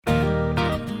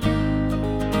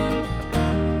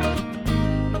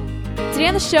Today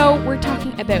on the show, we're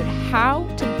talking about how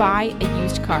to buy a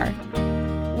used car.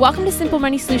 Welcome to Simple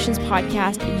Money Solutions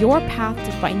Podcast, your path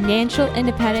to financial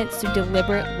independence through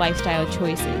deliberate lifestyle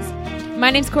choices.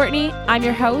 My name's Courtney, I'm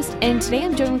your host, and today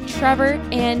I'm joined with Trevor,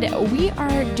 and we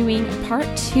are doing part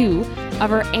 2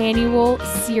 of our annual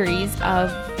series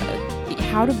of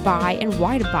how to buy and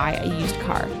why to buy a used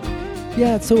car.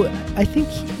 Yeah, so I think,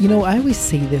 I always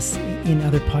say this in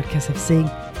other podcasts of saying,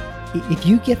 if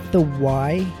you get the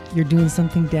why you're doing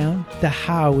something down, the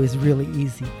how is really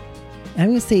easy. And I'm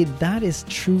going to say that is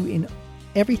true in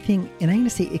everything, and I'm going to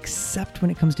say except when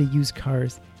it comes to used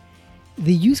cars.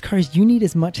 The used cars, you need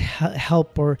as much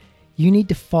help, or you need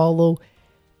to follow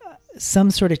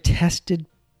some sort of tested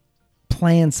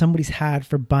plan somebody's had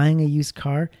for buying a used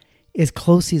car as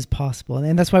closely as possible.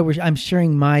 And that's why I'm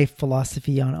sharing my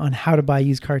philosophy on how to buy a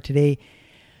used car today.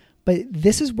 But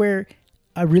this is where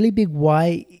a really big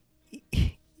why,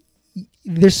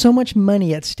 there's so much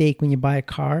money at stake when you buy a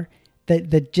car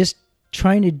that just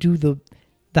trying to do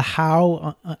the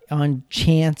how on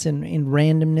chance and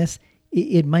randomness,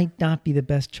 it might not be the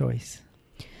best choice.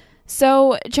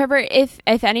 So, Trevor, if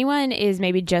anyone is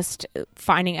maybe just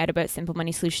finding out about Simple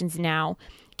Money Solutions now,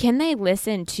 can they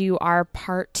listen to our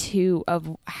part 2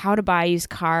 of how to buy a used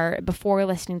car before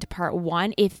listening to part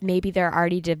 1 if maybe they're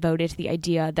already devoted to the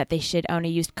idea that they should own a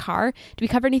used car? Did we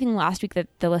cover anything last week that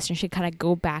the listener should kind of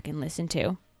go back and listen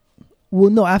to? Well,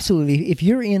 no, absolutely. If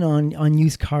you're in on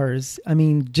used cars, I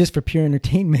mean, just for pure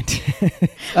entertainment,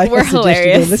 we're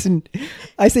hilarious.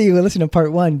 I say you listen to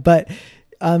part 1, but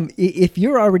if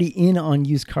you're already in on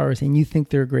used cars and you think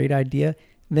they're a great idea,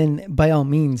 then by all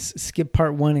means, skip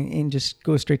part 1 and just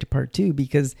go straight to part 2,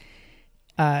 because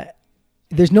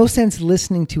there's no sense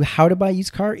listening to how to buy a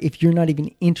used car if you're not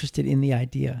even interested in the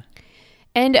idea.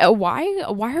 And why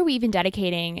are we even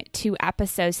dedicating 2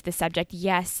 episodes to the subject?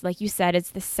 Yes, like you said,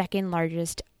 it's the second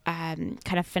largest kind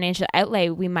of financial outlay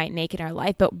we might make in our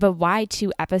life, but why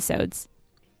 2 episodes?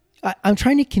 I'm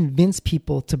trying to convince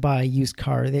people to buy a used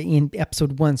car in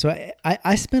episode 1. So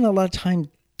I spend a lot of time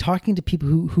talking to people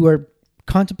who are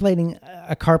contemplating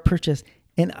a car purchase,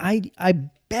 and I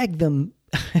beg them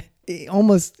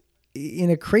almost in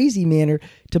a crazy manner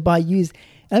to buy used.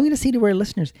 And I'm going to say to our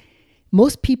listeners,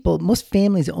 most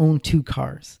families own 2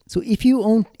 cars. So if you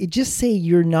own, just say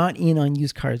you're not in on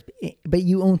used cars, but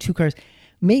you own 2 cars,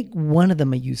 make one of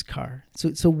them a used car.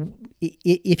 So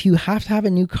if you have to have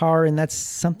a new car and that's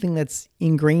something that's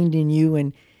ingrained in you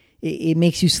and it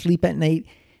makes you sleep at night,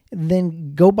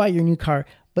 then go buy your new car.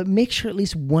 But make sure at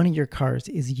least one of your cars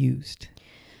is used.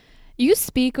 You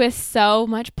speak with so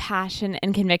much passion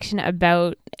and conviction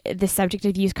about the subject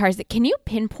of used cars. Can you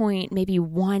pinpoint maybe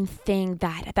one thing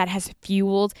that has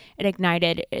fueled and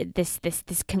ignited this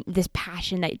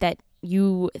passion that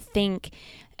you think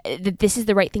that this is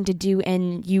the right thing to do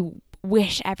and you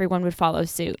wish everyone would follow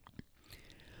suit?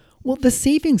 Well, the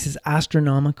savings is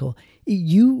astronomical.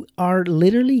 You are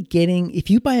literally getting, if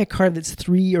you buy a car that's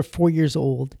 3 or 4 years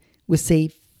old with,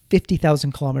 say,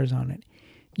 50,000 kilometers on it,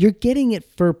 you're getting it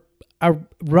for a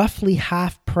roughly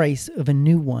half price of a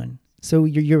new one. So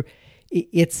you've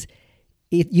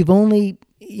only,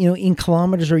 in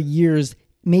kilometers or years,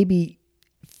 maybe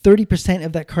 30%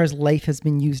 of that car's life has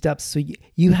been used up. So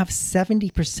you have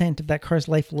 70% of that car's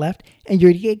life left, and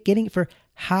you're getting it for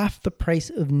half the price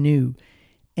of new.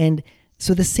 And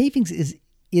so the savings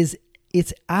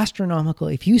it's astronomical.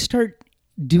 If you start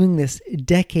doing this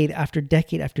decade after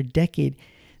decade after decade,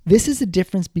 this is the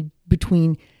difference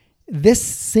between this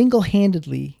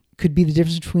single-handedly could be the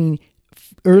difference between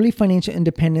early financial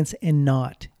independence and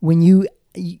not. When you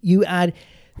add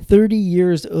 30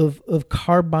 years of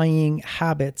car buying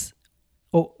habits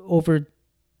over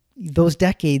those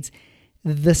decades,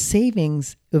 the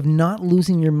savings of not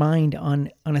losing your mind on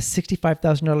a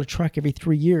 $65,000 truck every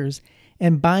 3 years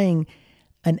and buying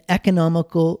an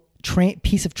economical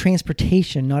piece of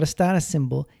transportation, not a status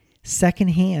symbol,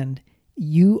 secondhand,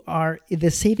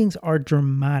 the savings are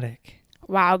dramatic.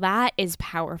 Wow, that is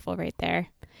powerful right there.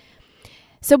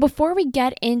 So before we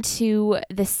get into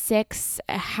the 6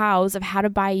 hows of how to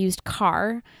buy a used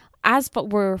car,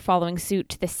 we're following suit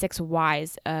to the 6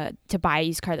 whys to buy a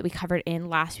used car that we covered in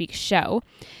last week's show.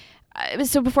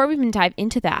 So before we even dive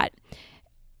into that,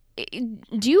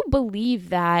 do you believe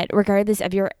that regardless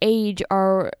of your age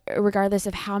or regardless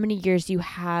of how many years you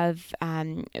have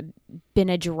been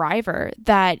a driver,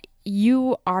 that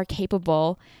you are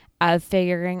capable of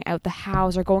figuring out the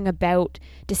hows or going about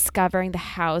discovering the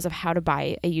hows of how to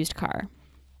buy a used car?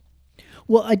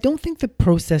 Well, I don't think the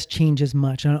process changes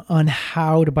much on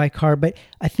how to buy a car, but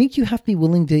I think you have to be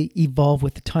willing to evolve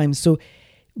with the times. So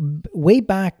way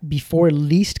back before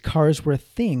leased cars were a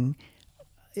thing,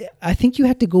 I think you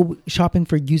have to go shopping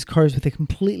for used cars with a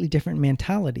completely different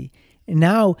mentality. And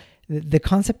now the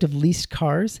concept of leased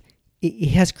cars, it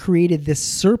has created this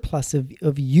surplus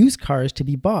of used cars to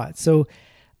be bought. So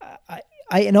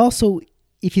and also,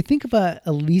 if you think of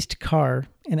a leased car,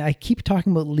 and I keep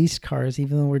talking about leased cars,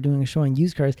 even though we're doing a show on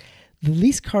used cars, the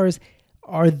leased cars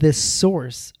are the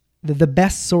source, the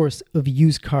best source of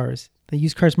used cars. The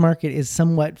used cars market is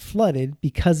somewhat flooded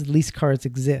because leased cars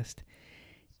exist.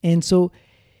 And so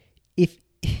if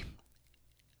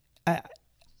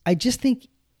I just think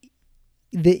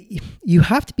that you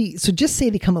have to be, so just say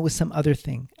they come up with some other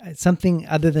thing, something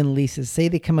other than leases. Say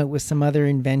they come up with some other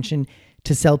invention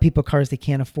to sell people cars they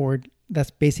can't afford.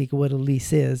 That's basically what a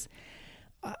lease is.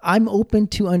 I'm open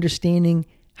to understanding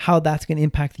how that's going to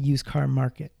impact the used car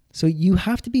market. So you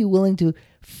have to be willing to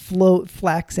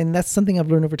flex, and that's something I've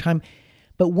learned over time.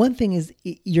 But one thing is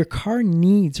your car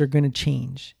needs are going to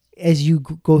change as you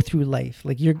go through life.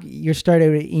 Like you're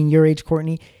started in your age,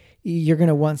 Courtney, you're going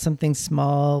to want something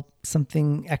small,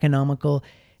 something economical.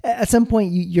 At some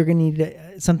point, you're going to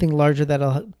need something larger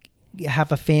that'll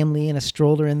have a family and a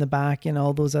stroller in the back and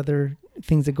all those other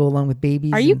things that go along with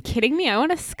babies. Are you kidding me? I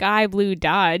want a sky blue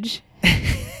Dodge.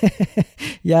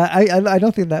 Yeah, I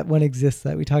don't think that one exists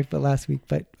that we talked about last week,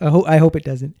 but I hope it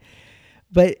doesn't.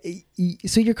 But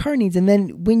so your car needs, and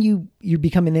then when you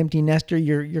become an empty nester,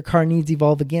 your car needs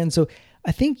evolve again. So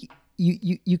I think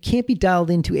you can't be dialed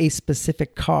into a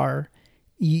specific car.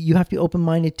 You have to be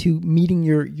open-minded to meeting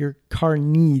your car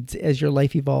needs as your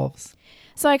life evolves.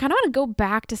 So I kind of want to go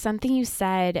back to something you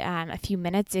said a few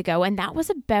minutes ago, and that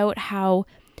was about how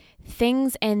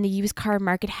things in the used car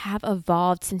market have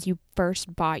evolved since you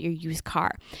first bought your used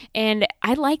car. And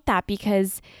I like that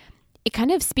because it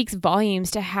kind of speaks volumes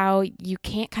to how you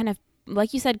can't kind of,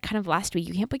 like you said kind of last week,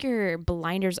 you can't put your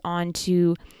blinders on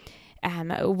to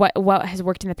what has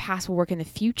worked in the past will work in the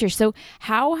future. So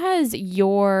how has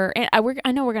your, and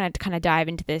I know we're going to kind of dive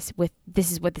into this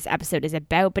this is what this episode is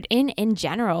about, but in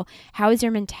general, how has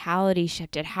your mentality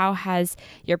shifted? How has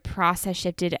your process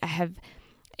shifted?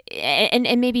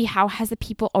 And maybe how has the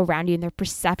people around you and their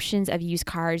perceptions of used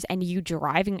cars and you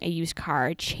driving a used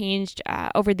car changed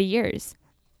over the years?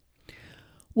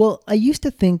 Well, I used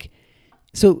to think,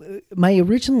 so my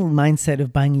original mindset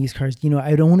of buying used cars,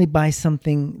 I would only buy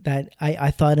something that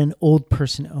I thought an old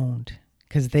person owned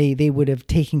because they would have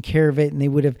taken care of it and they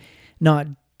would have not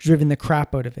driven the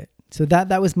crap out of it. So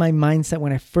that was my mindset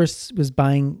when I first was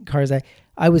buying cars.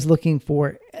 I was looking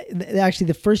for, actually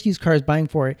the first used car I was buying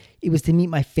for, it was to meet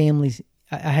my family's.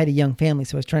 I had a young family,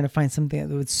 so I was trying to find something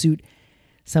that would suit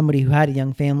somebody who had a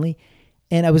young family.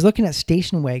 And I was looking at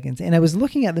station wagons, and I was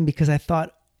looking at them because I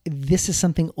thought this is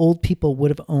something old people would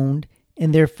have owned,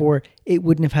 and therefore it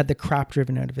wouldn't have had the crap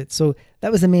driven out of it. So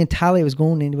that was the mentality I was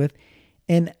going into with.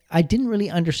 And I didn't really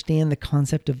understand the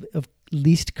concept of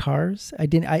leased cars.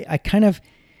 It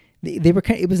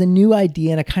was a new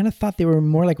idea, and I kind of thought they were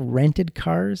more like rented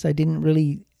cars. I didn't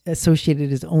really associate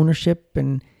it as ownership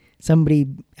and somebody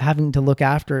having to look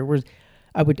after it.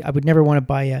 I would never want to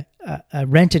buy a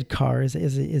rented car as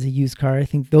a used car. I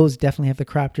think those definitely have the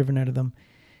crap driven out of them.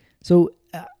 So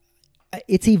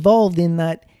it's evolved in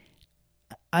that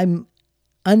I'm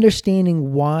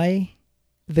understanding why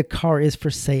the car is for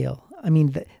sale. I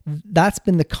mean, that's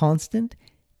been the constant,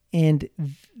 and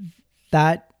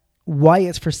that why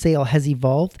it's for sale has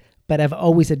evolved, but I've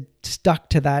always stuck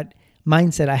to that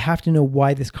mindset. I have to know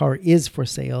why this car is for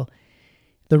sale.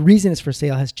 The reason it's for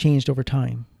sale has changed over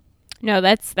time. No,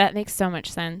 that makes so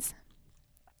much sense.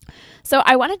 So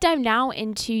I want to dive now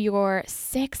into your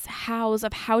 6 hows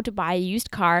of how to buy a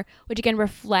used car, which again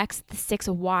reflects the 6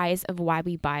 whys of why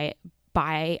we buy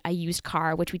a used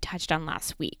car, which we touched on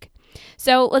last week.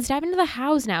 So let's dive into the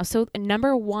hows now. So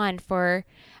number 1 for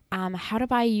how to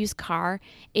buy a used car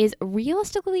is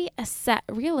realistically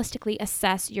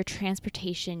assess your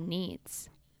transportation needs.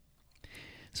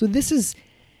 So this is,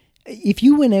 if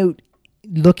you went out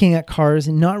looking at cars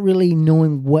and not really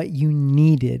knowing what you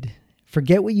needed,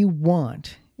 forget what you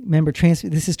want. Remember,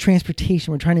 this is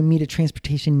transportation. We're trying to meet a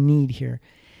transportation need here.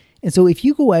 And so if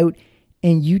you go out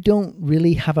and you don't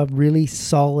really have a really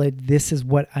solid, this is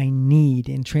what I need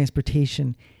in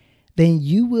transportation, then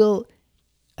you will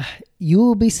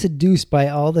be seduced by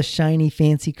all the shiny,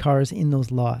 fancy cars in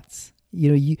those lots.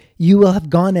 You will have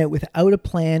gone out without a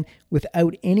plan,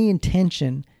 without any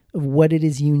intention of what it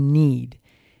is you need.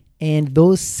 And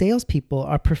those salespeople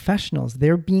are professionals.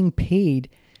 They're being paid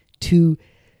to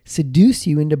seduce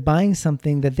you into buying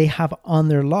something that they have on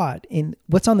their lot. And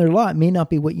what's on their lot may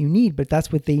not be what you need, but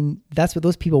that's what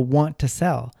those people want to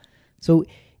sell. So,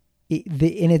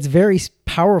 and it's very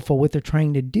powerful what they're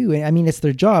trying to do. And I mean, it's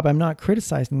their job. I'm not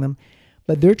criticizing them,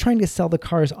 but they're trying to sell the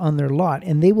cars on their lot,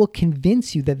 and they will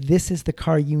convince you that this is the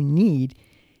car you need.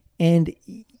 And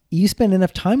you spend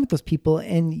enough time with those people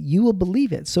and you will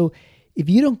believe it. So if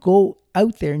you don't go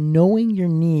out there knowing your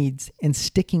needs and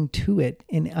sticking to it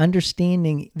and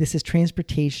understanding this is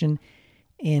transportation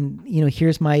and,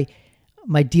 here's my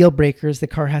deal breakers, the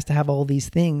car has to have all these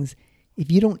things.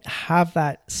 If you don't have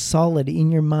that solid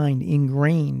in your mind,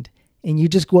 ingrained, and you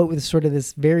just go out with sort of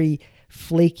this very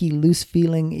flaky, loose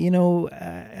feeling,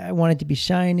 I want it to be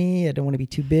shiny, I don't want to be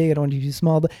too big, I don't want it to be too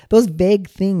small, but those vague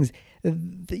things,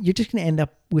 you're just going to end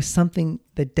up with something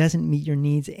that doesn't meet your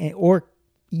needs, or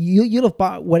you'll have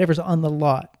bought whatever's on the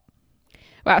lot.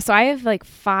 Wow. So I have like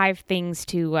 5 things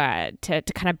to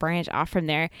kind of branch off from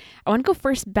there. I want to go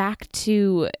first back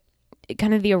to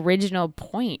kind of the original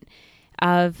point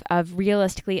of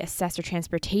realistically assess your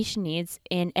transportation needs,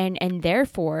 and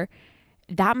therefore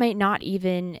that might not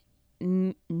even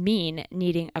mean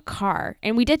needing a car.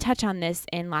 And we did touch on this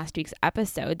in last week's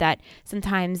episode, that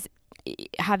sometimes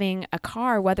having a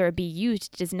car, whether it be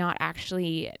used, does not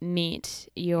actually meet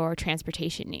your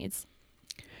transportation needs.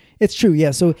 It's true. Yeah.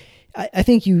 So I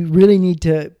think you really need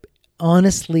to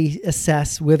honestly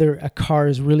assess whether a car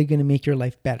is really going to make your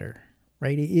life better,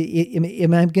 right?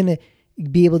 Am I going to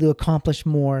be able to accomplish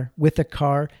more with a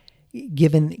car?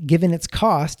 Given its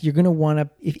cost, you're going to want to,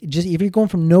 if you're going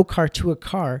from no car to a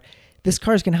car, this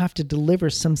car is going to have to deliver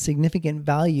some significant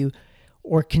value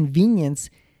or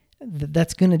convenience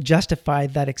that's going to justify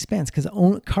that expense, because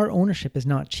car ownership is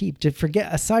not cheap. To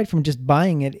forget, aside from just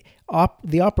buying it,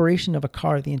 the operation of a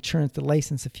car, the insurance, the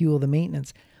license, the fuel, the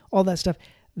maintenance, all that stuff,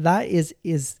 that is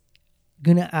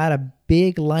going to add a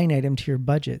big line item to your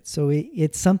budget. So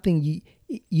it's something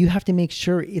you have to make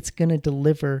sure it's going to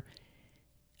deliver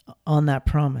on that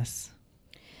promise.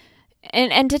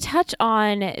 And to touch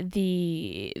on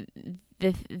the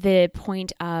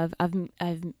point of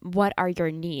what are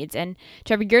your needs, and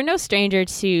Trevor, you're no stranger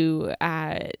to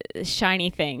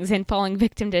shiny things and falling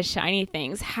victim to shiny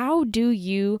things. How do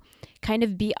you kind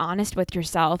of be honest with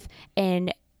yourself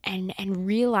and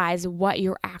realize what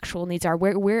your actual needs are?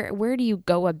 Where do you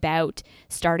go about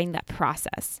starting that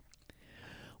process?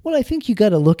 Well, I think you got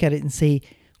to look at it and say,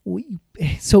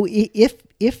 so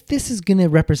if this is going to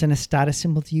represent a status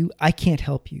symbol to you, I can't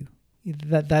help you.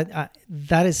 That's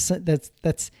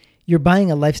you're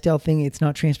buying a lifestyle thing. It's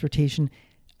not transportation.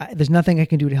 There's nothing I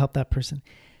can do to help that person.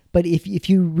 But if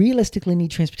you realistically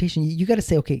need transportation, you got to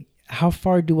say, okay, how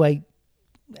far do I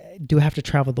have to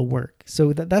travel to work?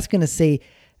 So that's going to say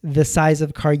the size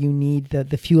of car you need,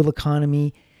 the fuel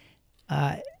economy.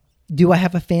 Do I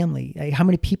have a family? How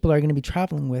many people are going to be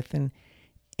traveling with?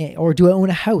 Or do I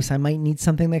own a house? I might need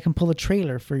something that can pull a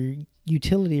trailer for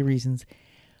utility reasons.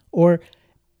 Or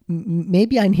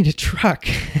maybe I need a truck.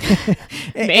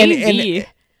 Maybe.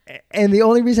 And the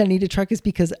only reason I need a truck is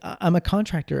because I'm a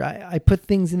contractor. I put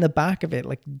things in the back of it,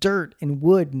 like dirt and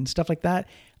wood and stuff like that.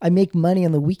 I make money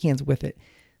on the weekends with it.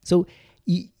 So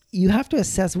you have to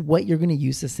assess what you're going to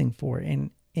use this thing for.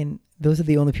 And those are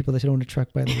the only people that own a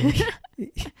truck, by the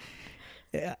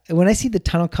way. When I see the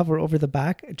tonneau cover over the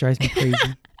back, it drives me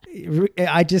crazy.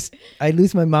 I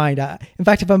lose my mind. In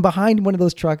fact, if I'm behind one of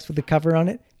those trucks with the cover on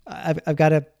it, I've got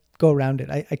to go around it.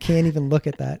 I can't even look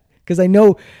at that, because I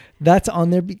know that's on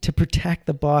there to protect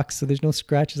the box, so there's no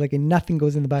scratches. Like, nothing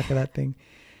goes in the back of that thing.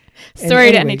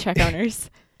 Sorry to any truck owners.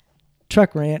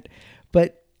 Truck rant.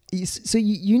 But so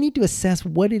you need to assess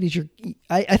what it is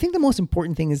I think the most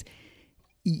important thing is,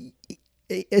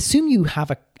 assume you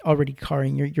have a already car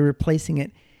and you're replacing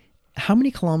it. How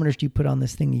many kilometers do you put on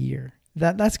this thing a year?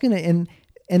 That's going to,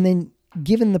 and then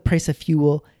given the price of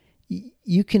fuel,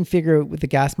 you can figure out what the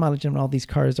gas mileage on all these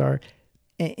cars are,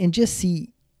 and just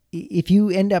see if you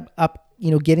end up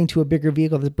getting to a bigger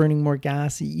vehicle that's burning more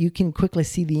gas, you can quickly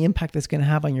see the impact that's going to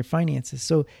have on your finances.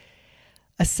 So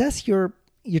assess your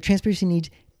transportation needs.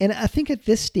 And I think at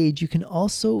this stage, you can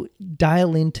also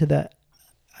dial into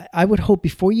I would hope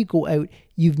before you go out,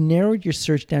 you've narrowed your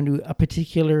search down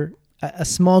to a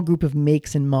small group of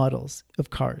makes and models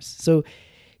of cars. So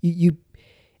you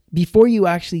before you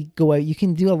actually go out, you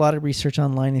can do a lot of research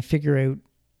online and figure out,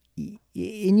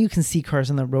 and you can see cars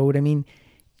on the road. I mean,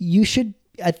 you should,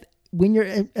 when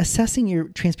you're assessing your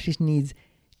transportation needs,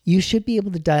 you should be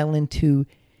able to dial into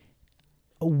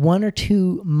 1 or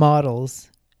 2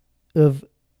 models of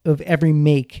every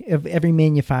make, of every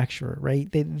manufacturer,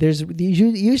 right?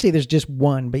 Usually there's just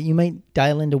one, but you might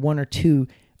dial into 1 or 2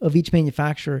 of each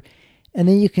manufacturer, and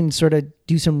then you can sort of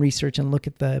do some research and look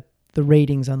at the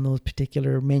ratings on those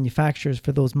particular manufacturers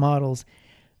for those models.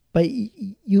 But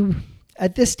you,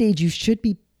 at this stage, you should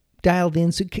be dialed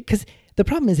in. So, because the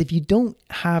problem is if you don't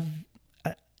have,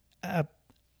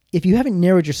 if you haven't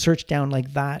narrowed your search down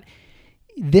like that,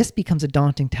 this becomes a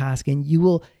daunting task, and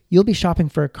you'll be shopping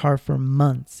for a car for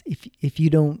months if you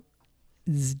don't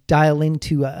dial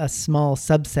into a small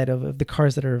subset of the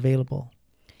cars that are available.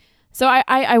 So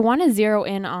I want to zero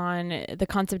in on the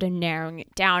concept of narrowing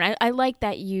it down. I like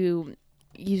that you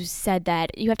said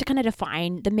that you have to kind of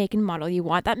define the make and model you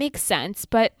want. That makes sense,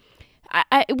 but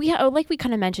like we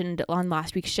kind of mentioned on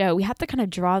last week's show, we have to kind of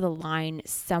draw the line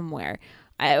somewhere.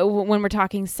 When we're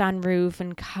talking sunroof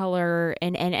and color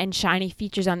and shiny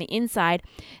features on the inside,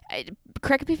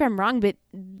 correct me if I'm wrong, but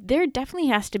there definitely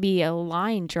has to be a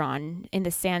line drawn in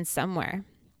the sand somewhere.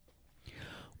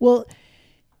 Well,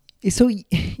 so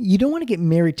you don't want to get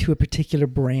married to a particular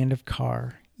brand of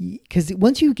car, because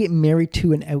once you get married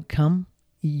to an outcome,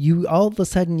 you all of a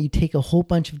sudden you take a whole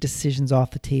bunch of decisions off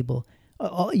the table.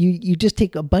 You just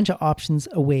take a bunch of options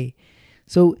away.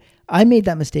 So I made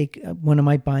that mistake. One of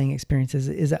my buying experiences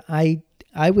is that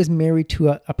I was married to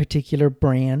a particular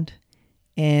brand,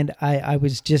 and I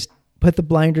was just put the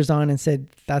blinders on and said,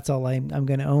 that's all I'm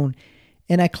going to own.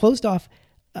 And I closed off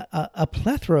a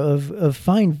plethora of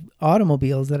fine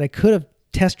automobiles that I could have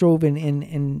test drove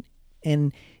and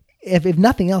if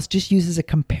nothing else, just use as a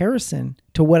comparison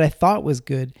to what I thought was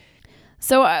good.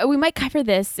 So we might cover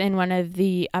this in one of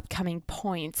the upcoming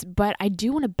points, but I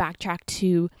do want to backtrack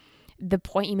to the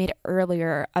point you made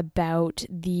earlier about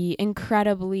the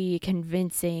incredibly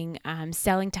convincing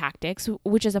selling tactics,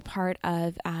 which is a part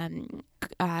of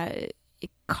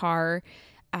car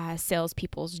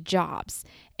salespeople's jobs.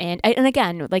 And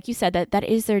again, like you said, that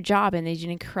is their job, and they do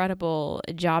an incredible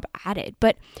job at it.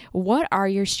 But what are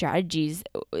your strategies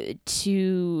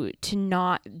to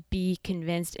not be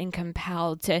convinced and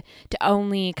compelled to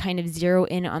only kind of zero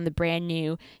in on the brand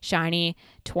new shiny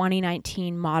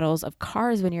 2019 models of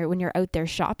cars when you're out there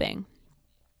shopping?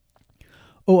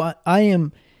 Oh, I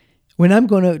am. When I'm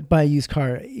going to buy a used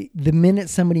car, the minute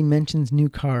somebody mentions new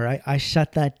car, I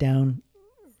shut that down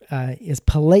as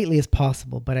politely as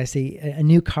possible, but I say a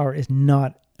new car is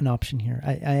not an option here.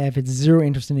 I have zero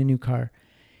interest in a new car,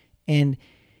 and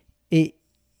if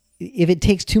it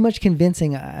takes too much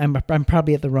convincing, I'm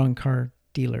probably at the wrong car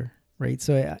dealer, right?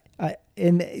 So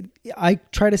I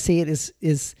try to say it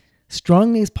as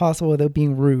strongly as possible without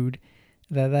being rude,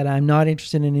 that I'm not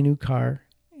interested in a new car.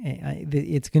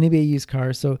 It's going to be a used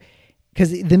car. So,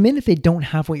 because the minute they don't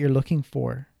have what you're looking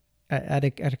for at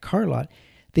a car lot,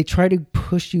 they try to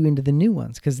push you into the new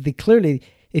ones, because they clearly,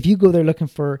 if you go there looking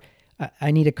for,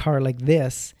 I need a car like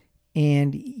this,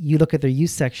 and you look at their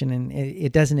used section and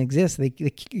it doesn't exist, they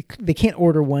can't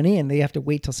order one in. They have to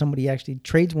wait till somebody actually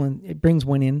trades one, it brings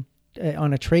one in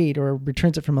on a trade or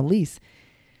returns it from a lease.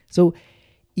 So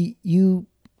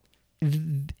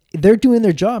they're doing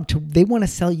their job. They want to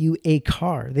sell you a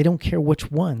car. They don't care which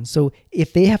one. So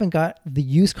if they haven't got the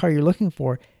used car you're looking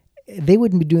for, they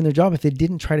wouldn't be doing their job if they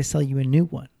didn't try to sell you a new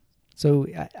one. So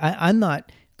I'm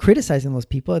not criticizing those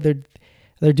people.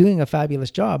 They're doing a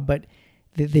fabulous job, but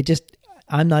they just,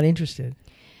 I'm not interested.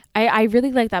 I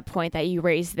really like that point that you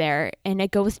raised there. And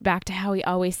it goes back to how we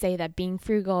always say that being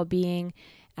frugal, being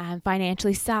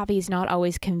financially savvy is not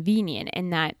always convenient,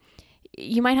 and that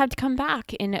you might have to come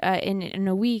back in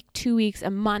a week, 2 weeks,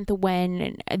 a month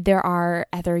when there are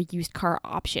other used car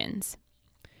options.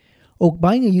 Oh,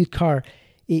 buying a used car,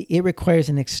 it requires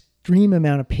an extreme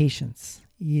amount of patience.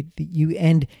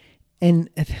 And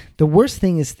the worst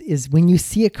thing is when you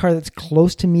see a car that's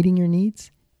close to meeting your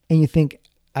needs, and you think,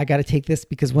 I got to take this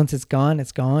because once it's gone,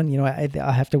 it's gone. You know,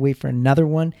 I'll have to wait for another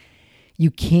one.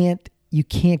 You can't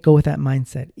go with that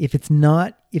mindset. If it's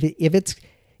not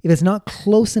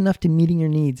close enough to meeting your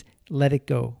needs, let it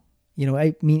go. You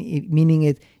know,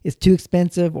 meaning it's too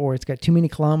expensive, or it's got too many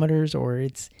kilometers, or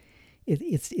it's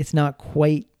not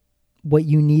quite what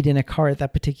you need in a car at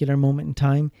that particular moment in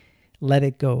time. Let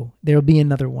it go. There'll be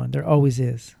another one. There always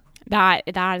is. That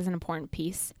is an important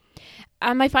piece.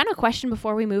 My final question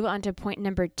before we move on to point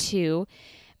number 2.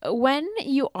 When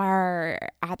you are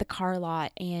at the car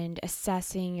lot and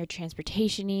assessing your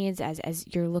transportation needs as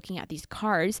you're looking at these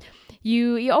cars,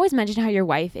 you always mention how your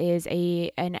wife is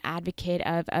an advocate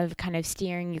of kind of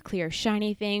steering you clear of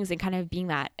shiny things and kind of being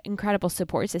that incredible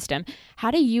support system. How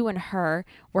do you and her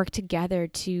work together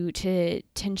to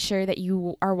ensure that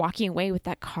you are walking away with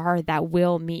that car that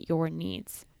will meet your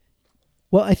needs?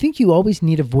 Well, I think you always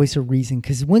need a voice of reason,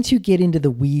 because once you get into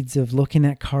the weeds of looking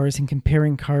at cars and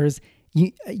comparing cars,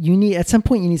 you need, at some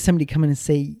point you need somebody to come in and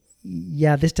say,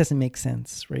 yeah, this doesn't make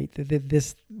sense, right?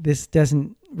 This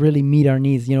doesn't really meet our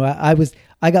needs. You know,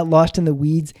 I got lost in the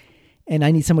weeds and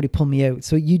I need somebody to pull me out.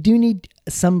 So you do need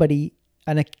somebody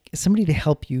somebody to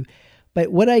help you.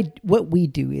 But what we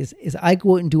do is I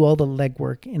go out and do all the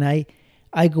legwork, and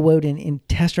I go out and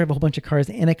test drive a whole bunch of cars,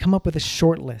 and I come up with a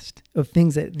short list of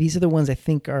things that these are the ones I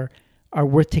think are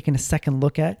worth taking a second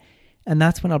look at. And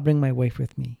that's when I'll bring my wife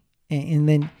with me. And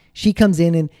then she comes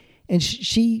in and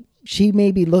she she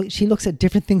looks at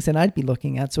different things than I'd be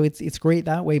looking at. So it's great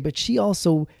that way. But she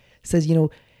also says,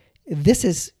 this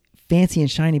is fancy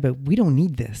and shiny, but we don't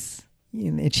need this.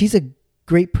 And she's a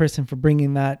great person for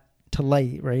bringing that to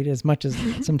light, right? As much as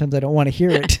sometimes I don't want to hear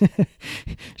it.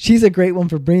 She's a great one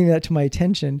for bringing that to my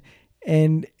attention.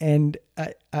 And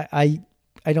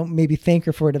I don't maybe thank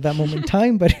her for it at that moment in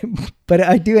time, but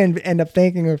I do end up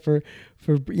thanking her for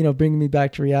bringing me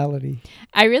back to reality.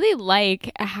 I really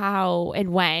like how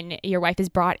and when your wife is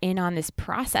brought in on this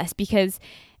process, because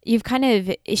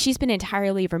she's been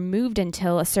entirely removed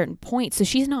until a certain point. So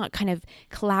she's not kind of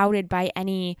clouded by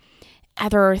any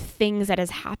other things that has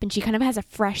happened. She kind of has a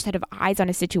fresh set of eyes on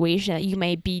a situation that you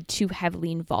may be too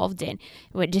heavily involved in,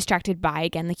 distracted by,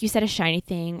 again, like you said, a shiny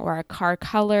thing or a car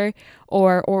color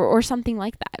or something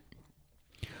like that.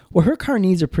 Well, her car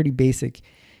needs are pretty basic.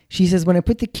 She says, when I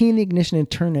put the key in the ignition and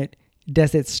turn it,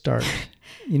 does it start?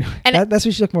 That's what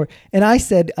she's looking for. And I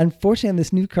said, unfortunately, on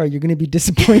this new car, you're going to be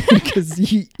disappointed because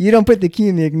you don't put the key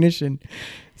in the ignition.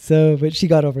 So, but she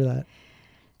got over that.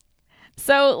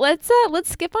 So let's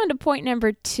skip on to point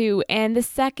number 2. And the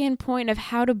second point of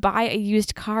how to buy a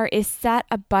used car is set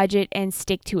a budget and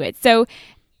stick to it. So,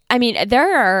 I mean,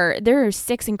 there are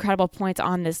 6 incredible points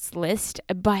on this list,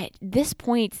 but this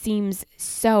point seems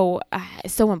so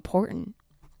important.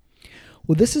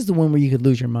 Well, this is the one where you could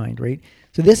lose your mind, right?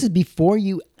 So this is before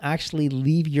you actually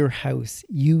leave your house.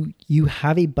 You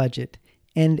have a budget,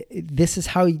 and this is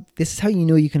how you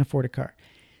know you can afford a car.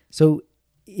 So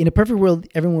in a perfect world,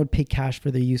 everyone would pay cash for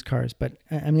their used cars, but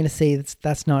I'm going to say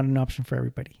that's not an option for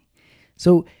everybody.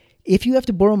 So if you have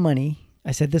to borrow money,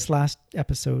 I said this last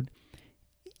episode,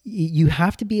 you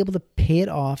have to be able to pay it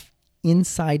off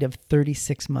inside of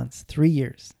 36 months, 3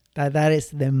 years. That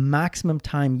is the maximum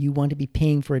time you want to be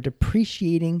paying for a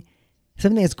depreciating,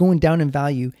 something that's going down in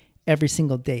value every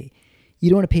single day. You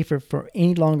don't want to pay for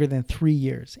any longer than 3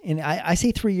 years. And I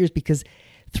say 3 years because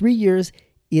 3 years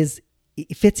it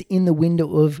fits in the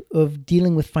window of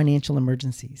dealing with financial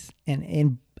emergencies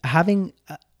and having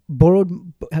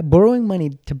borrowing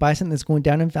money to buy something that's going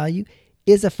down in value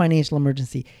is a financial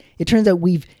emergency. It turns out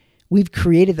we've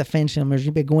created the financial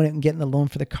emergency by going out and getting the loan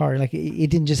for the car. Like it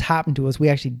didn't just happen to us. We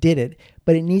actually did it,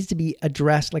 but it needs to be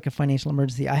addressed like a financial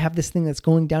emergency. I have this thing that's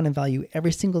going down in value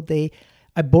every single day.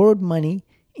 I borrowed money,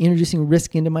 introducing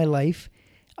risk into my life.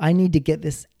 I need to get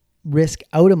this risk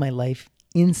out of my life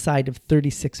inside of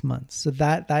 36 months. So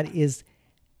that is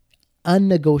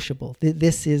unnegotiable.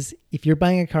 This is, if you're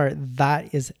buying a car,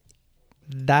 that is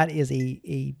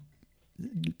a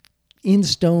in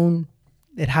stone.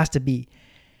 It has to be.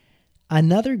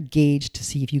 Another gauge to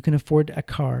see if you can afford a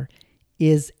car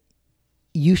is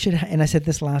you should, and I said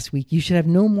this last week, you should have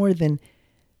no more than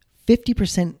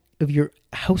 50% of your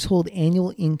household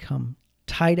annual income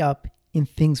tied up in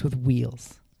things with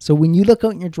wheels. So when you look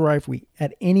out in your driveway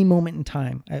at any moment in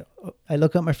time, I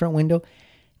look out my front window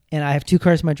and I have 2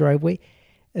 cars in my driveway.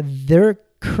 Their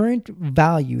current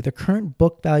value, the current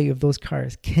book value of those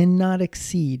cars cannot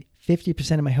exceed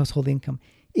 50% of my household income.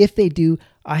 If they do,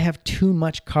 I have too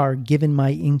much car given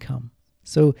my income.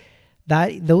 So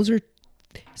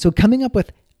coming up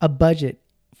with a budget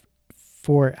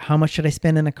for how much should I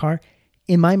spend on a car,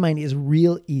 in my mind, is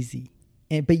real easy.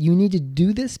 But you need to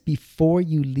do this before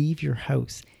you leave your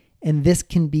house. And this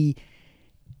can be,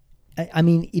 I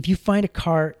mean, if you find a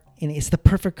car and it's the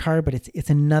perfect car, but it's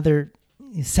another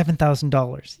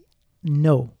 $7,000.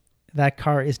 No, that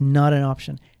car is not an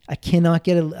option. I cannot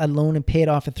get a loan and pay it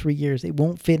off in 3 years. It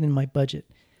won't fit in my budget.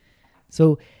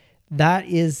 So that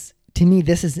is, to me,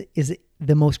 this is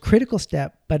the most critical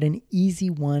step, but an easy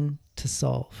one to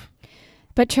solve.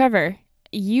 But Trevor,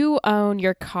 you own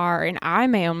your car and I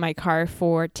may own my car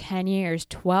for 10 years,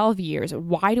 12 years.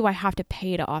 Why do I have to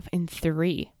pay it off in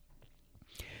 3?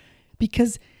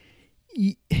 Because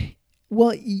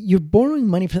you're borrowing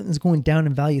money for something that's going down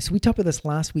in value. So we talked about this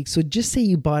last week. So just say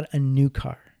you bought a new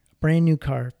car, brand new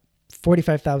car,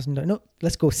 $45,000. No,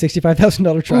 let's go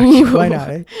 $65,000 truck. Ooh. Why not?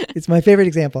 Eh? It's my favorite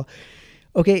example.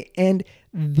 Okay. And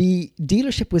the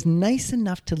dealership was nice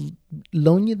enough to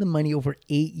loan you the money over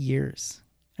 8 years.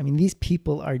 I mean, these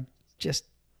people are just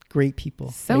great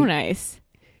people. So right? Nice.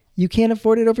 You can't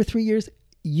afford it over 3 years.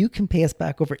 You can pay us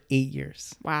back over 8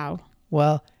 years. Wow.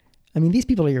 Well, I mean, these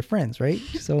people are your friends, right?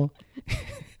 So,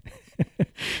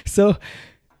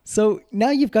 so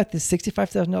now you've got this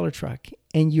 $65,000 truck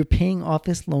and you're paying off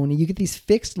this loan, and you get these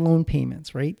fixed loan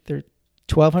payments, right? They're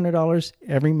 $1,200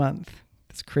 every month.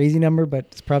 It's a crazy number, but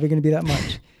it's probably going to be that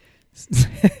much.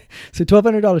 So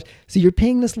 $1,200. So you're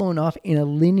paying this loan off in a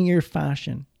linear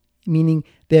fashion, meaning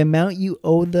the amount you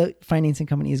owe the financing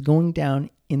company is going down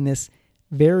in this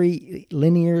very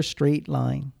linear straight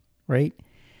line, right?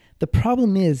 The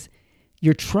problem is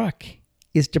your truck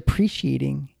is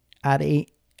depreciating at a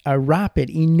rapid,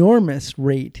 enormous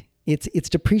rate. It's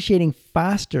depreciating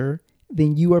faster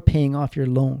than you are paying off your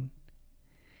loan.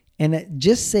 And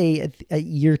just say at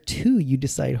year 2, you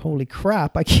decide, holy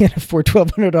crap, I can't afford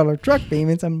 $1,200 truck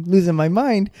payments. I'm losing my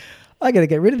mind. I got to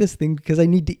get rid of this thing because I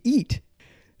need to eat.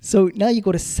 So now you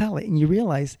go to sell it and you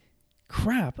realize,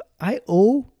 crap, I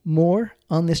owe more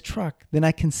on this truck than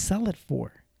I can sell it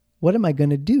for. What am I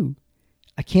going to do?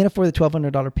 I can't afford the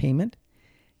 $1,200 payment,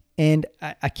 and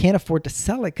I can't afford to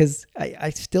sell it because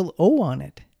I still owe on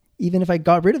it, even if I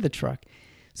got rid of the truck.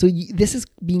 So this is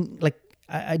being like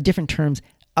different terms,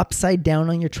 upside down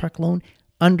on your truck loan,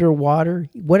 underwater,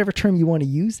 whatever term you want to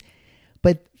use.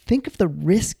 But think of the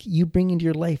risk you bring into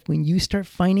your life when you start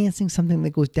financing something that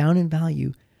goes down in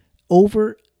value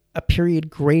over a period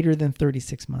greater than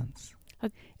 36 months.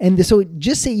 Okay. And so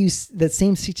just say that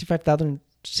same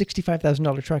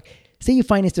 $65,000 truck, say you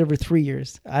financed it over 3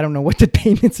 years. I don't know what the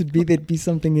payments would be. They'd be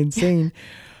something insane.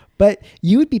 But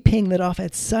you would be paying that off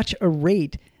at such a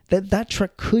rate that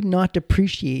truck could not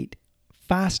depreciate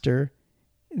faster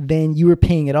than you were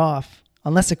paying it off.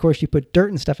 Unless, of course, you put dirt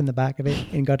and stuff in the back of it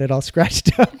and got it all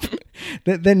scratched up.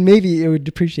 Then maybe it would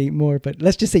depreciate more. But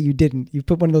let's just say you didn't. You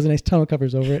put one of those nice tonneau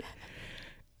covers over it.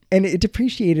 And it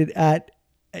depreciated at,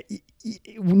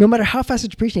 no matter how fast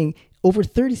it's depreciating, over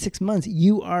 36 months,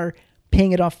 you are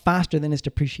paying it off faster than it's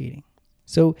depreciating.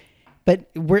 So, but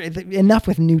we're enough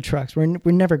with new trucks. We're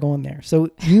never going there. So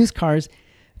used cars,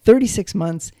 36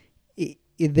 months,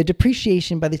 the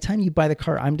depreciation, by the time you buy the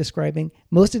car I'm describing,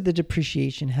 most of the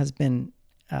depreciation has been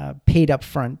paid up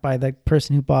front by the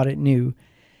person who bought it new.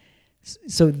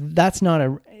 So that's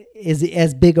not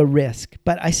as big a risk.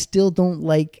 But I still don't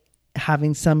like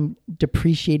having some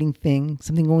depreciating thing,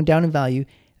 something going down in value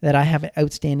that I have an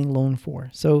outstanding loan for.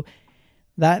 So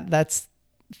that's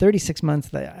 36 months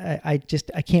that I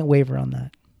can't waver on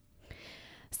that.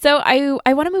 So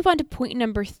I want to move on to point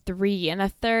number 3, and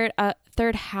the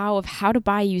third how to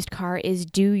buy a used car is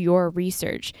do your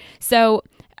research. So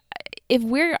if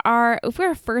we're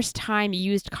a first time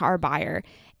used car buyer,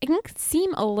 it can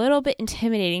seem a little bit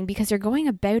intimidating because you're going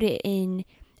about it in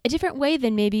a different way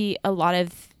than maybe a lot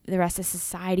of the rest of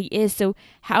society is. So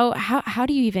how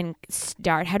do you even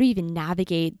start? How do you even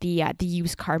navigate the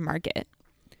used car market?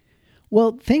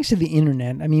 Well, thanks to the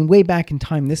internet. I mean, way back in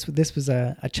time, this was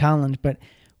a challenge, but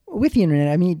with the internet,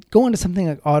 I mean, go into something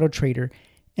like Auto Trader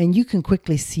and you can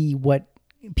quickly see what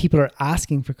people are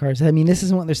asking for cars. I mean, this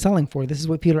isn't what they're selling for. This is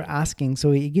what people are asking.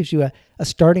 So it gives you a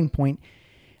starting point.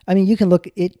 I mean, you can look,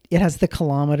 it has the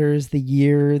kilometers, the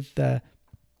year, the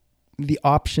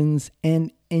options,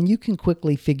 and you can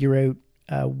quickly figure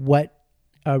out what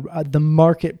the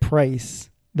market price,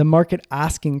 the market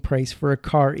asking price for a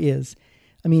car is.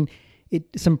 I mean,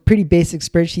 some pretty basic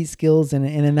spreadsheet skills in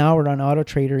an hour on Auto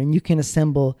Trader, and you can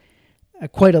assemble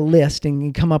quite a list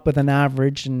and come up with an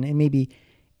average. And maybe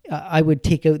I would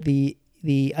take out the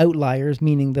outliers,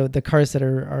 meaning the cars that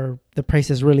are the price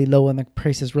is really low and the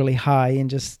price is really high, and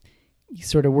just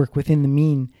sort of work within the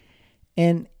mean.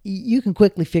 And you can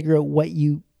quickly figure out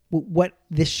what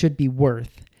this should be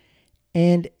worth.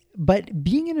 But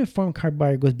being an informed car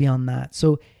buyer goes beyond that.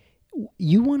 So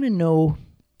you want to know,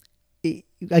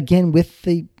 again, with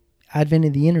the advent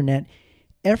of the internet,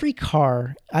 every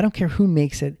car, I don't care who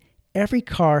makes it, every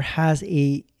car has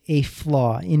a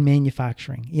flaw in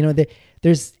manufacturing. You know,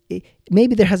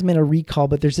 maybe there hasn't been a recall,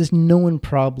 but there's this known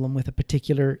problem with a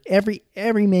particular, every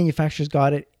manufacturer's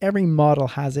got it, every model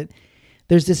has it.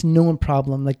 There's this known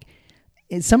problem. Like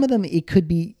some of them, it could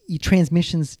be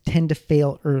transmissions tend to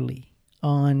fail early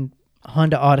on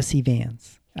Honda Odyssey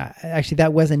vans. Actually,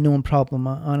 that was a known problem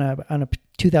on a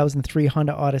 2003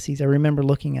 Honda Odysseys. I remember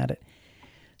looking at it.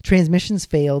 Transmissions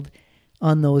failed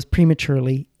on those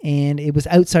prematurely, and it was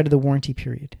outside of the warranty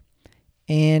period.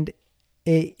 And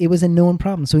it was a known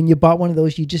problem. So when you bought one of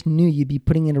those, you just knew you'd be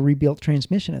putting in a rebuilt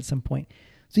transmission at some point.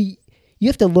 So you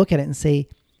have to look at it and say,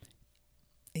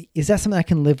 is that something I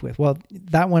can live with? Well,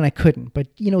 that one I couldn't. But,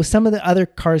 you know, some of the other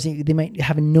cars, they might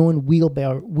have a known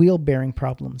wheel bearing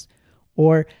problems.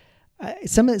 Or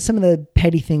some of the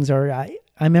petty things are, I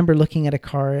remember looking at a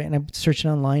car and I'm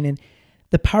searching online, and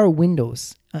the power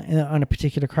windows on a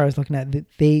particular car I was looking at,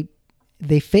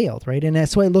 they failed, right? And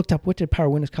so I looked up, what did power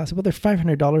windows cost? Well, they're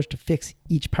 $500 to fix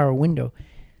each power window.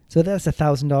 So that's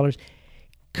 $1,000.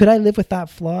 Could I live with that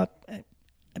flaw?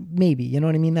 Maybe, you know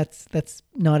what I mean? That's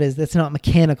not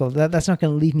mechanical. That's not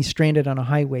going to leave me stranded on a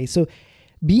highway. So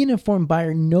be an informed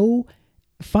buyer.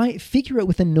 Figure out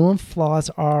what the known flaws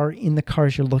are in the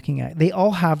cars you're looking at. They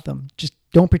all have them. Just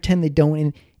don't pretend they don't.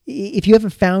 And if you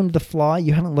haven't found the flaw,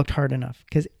 you haven't looked hard enough,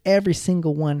 because every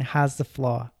single one has the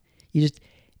flaw. You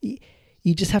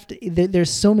just have to, there's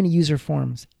so many user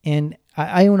forums, and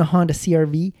I own a Honda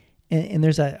CRV, and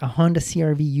there's a Honda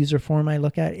CRV user forum I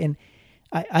look at, and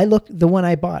the one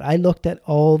I bought, I looked at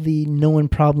all the known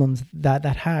problems that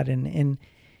had, and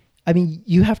I mean,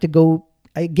 you have to go,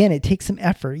 again, it takes some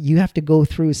effort. You have to go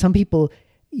through. Some people,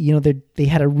 they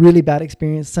had a really bad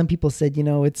experience. Some people said,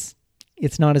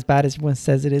 it's not as bad as everyone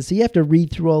says it is. So you have to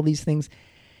read through all these things.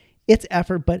 It's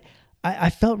effort, but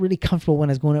I felt really comfortable when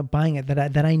I was going up buying it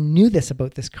that I knew this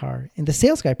about this car, and the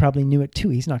sales guy probably knew it too.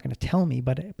 He's not going to tell me,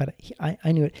 but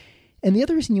I knew it. And the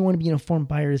other reason you want to be an informed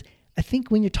buyer is, I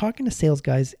think when you're talking to sales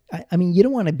guys, I mean, you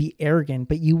don't want to be arrogant,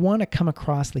 but you want to come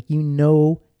across like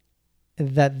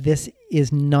that this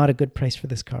is not a good price for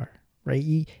this car,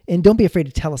 right? And don't be afraid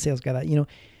to tell a sales guy that,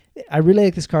 I really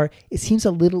like this car. It seems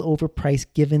a little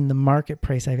overpriced given the market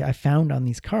price I found on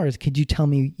these cars. Could you tell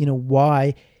me,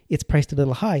 why it's priced a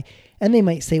little high? And they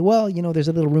might say, well, there's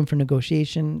a little room for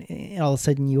negotiation. And all of a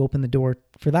sudden you open the door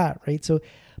for that, right? So,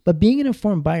 but being an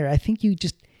informed buyer, I think you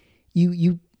just,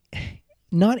 you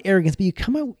not arrogance, but you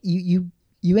come out, you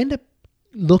end up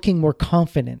looking more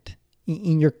confident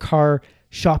in your car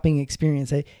shopping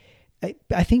experience.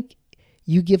 I think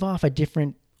you give off a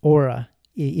different aura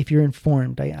if you're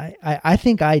informed. I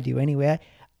think I do anyway.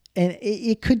 And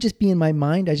it could just be in my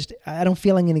mind. I don't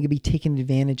feel I'm going to be taken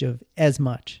advantage of as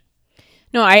much.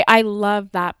 No, I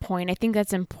love that point. I think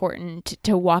that's important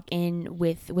to walk in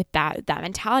with that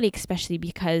mentality, especially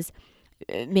because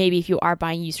maybe if you are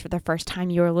buying used for the first time,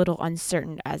 you're a little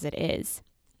uncertain as it is.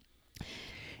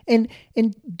 And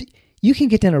you can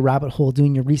get down a rabbit hole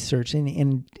doing your research,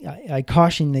 and I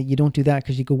caution that you don't do that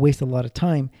because you could waste a lot of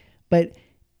time. But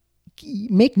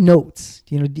make notes,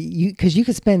 because you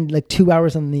could spend like 2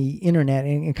 hours on the internet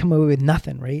and come away with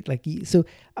nothing, right? Like, so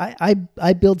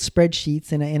I build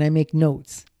spreadsheets and I make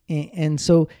notes, and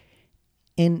so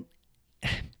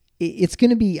it's going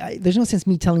to be, there's no sense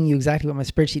me telling you exactly what my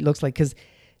spreadsheet looks like, because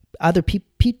other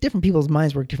different people's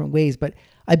minds work different ways. But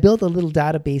I build a little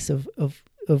database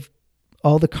of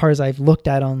all the cars I've looked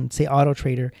at on, say,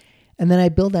 AutoTrader, and then I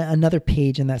build another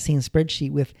page in that same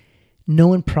spreadsheet with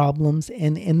known problems,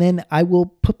 and then I will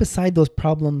put beside those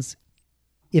problems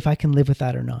if I can live with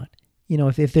that or not.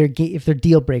 If they're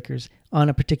deal breakers on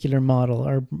a particular model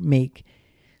or make.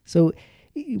 So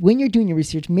when you're doing your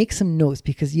research, make some notes,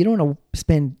 because you don't want to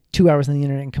spend 2 hours on the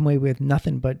internet and come away with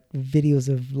nothing but videos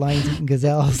of lions eating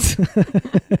gazelles,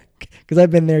 because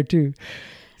I've been there too.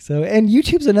 So, and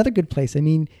YouTube's another good place. I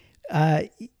mean,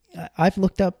 I've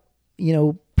looked up,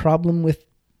 problem with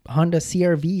Honda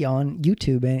CRV on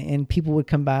YouTube, and people would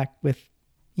come back with,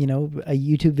 a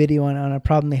YouTube video on a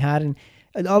problem they had, and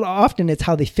often it's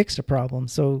how they fixed a problem.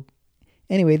 So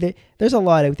anyway, there's a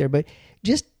lot out there, but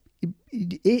just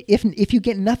if you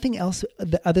get nothing else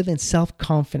other than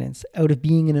self-confidence out of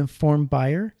being an informed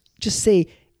buyer, just say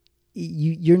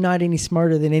you're not any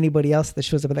smarter than anybody else that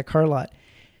shows up at that car lot,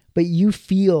 but you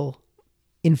feel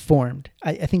informed.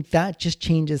 I think that just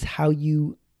changes how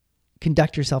you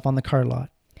conduct yourself on the car lot.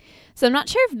 So I'm not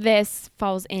sure if this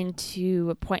falls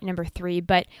into point number 3,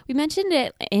 but we mentioned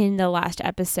it in the last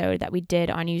episode that we did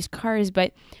on used cars,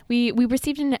 but we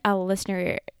received a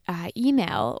listener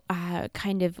email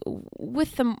kind of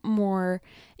with a more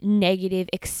negative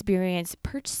experience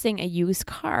purchasing a used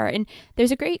car. And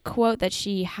there's a great quote that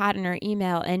she had in her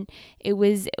email, and it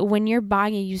was, when you're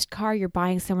buying a used car, you're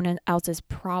buying someone else's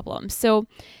problem. So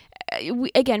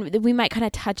we might kind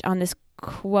of touch on this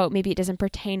quote. Maybe it doesn't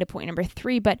pertain to point number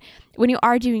 3, but when you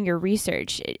are doing your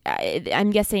research,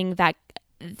 I'm guessing that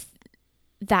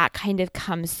kind of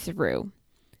comes through.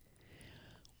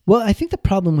 Well, I think the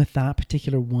problem with that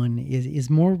particular one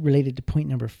is more related to point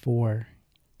number 4.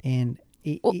 And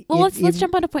let's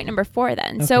jump on to point number 4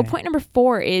 then. Okay. So point number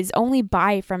 4 is only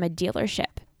buy from a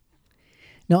dealership.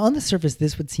 Now, on the surface,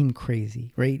 this would seem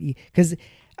crazy, right? Because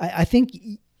I think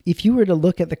if you were to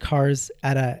look at the cars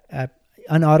at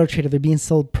on AutoTrader, they're being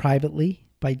sold privately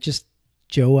by just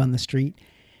Joe on the street.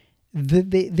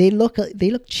 They look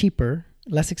cheaper,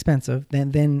 less expensive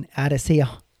than at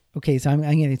so I'm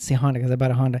going to say Honda because I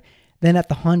bought a Honda. Then at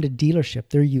the Honda dealership,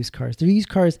 their used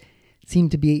cars seem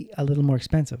to be a little more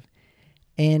expensive,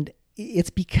 and it's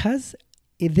because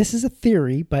this is a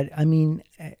theory, but I mean,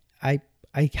 I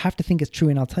have to think it's true,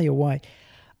 and I'll tell you why.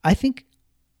 I think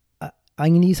I'm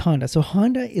going to use Honda. So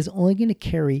Honda is only going to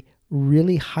carry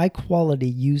really high quality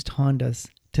used Hondas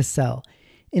to sell.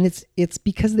 And it's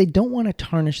because they don't want to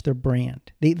tarnish their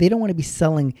brand. They don't want to be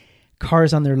selling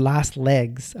cars on their last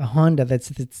legs. A Honda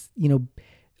that's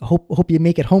hope you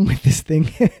make it home with this thing.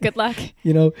 Good luck.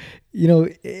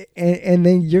 and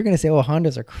then you're going to say, oh,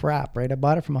 Hondas are crap, right? I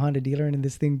bought it from a Honda dealer and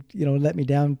this thing, let me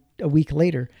down a week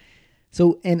later.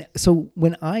 So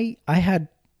when I had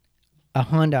a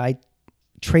Honda, I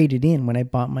traded in when I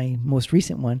bought my most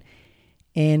recent one.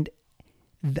 And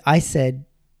I said,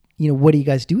 what do you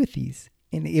guys do with these?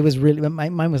 And it was really,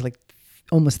 mine was like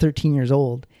almost 13 years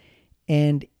old.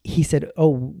 And he said, oh,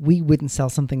 we wouldn't sell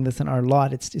something that's in our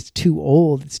lot. It's too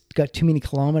old. It's got too many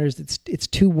kilometers. It's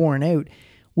too worn out.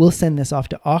 We'll send this off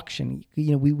to auction.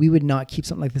 We would not keep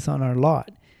something like this on our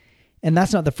lot. And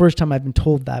that's not the first time I've been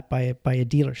told that by a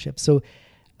dealership. So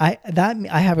I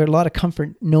have a lot of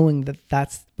comfort knowing that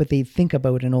that's what they think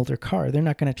about an older car. They're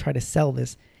not going to try to sell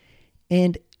this.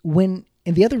 And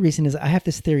the other reason is I have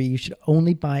this theory: you should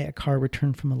only buy a car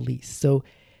returned from a lease. So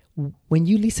when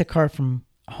you lease a car from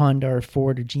Honda or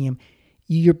Ford or GM,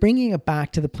 you're bringing it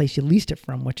back to the place you leased it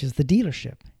from, which is the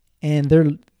dealership, and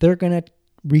they're going to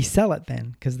resell it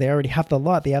then because they already have the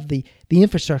lot. They have the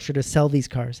infrastructure to sell these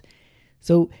cars.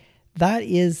 So that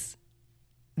is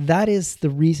the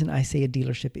reason I say a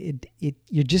dealership.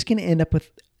 You're just going to end up with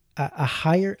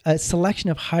a selection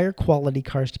of higher quality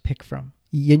cars to pick from.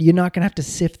 You're not going to have to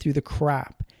sift through the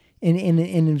crap and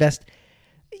invest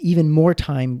even more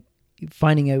time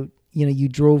finding out, you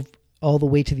drove all the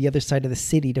way to the other side of the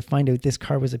city to find out this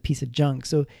car was a piece of junk.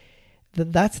 So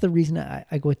that's the reason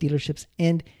I go with dealerships.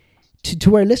 And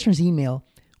to our listeners' email,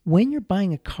 when you're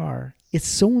buying a car,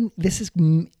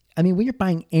 when you're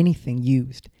buying anything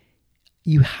used,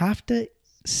 you have to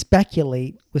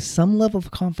speculate with some level of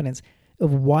confidence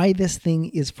of why this thing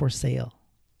is for sale.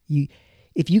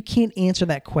 If you can't answer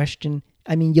that question,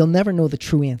 you'll never know the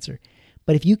true answer.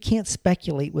 But if you can't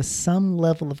speculate with some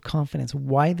level of confidence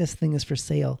why this thing is for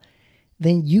sale,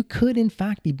 then you could in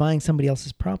fact be buying somebody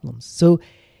else's problems. So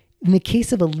in the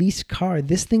case of a leased car,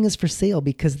 this thing is for sale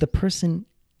because the person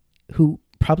who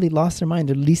probably lost their mind,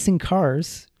 they're leasing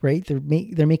cars, right?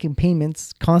 They're making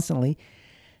payments constantly.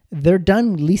 They're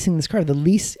done leasing this car. The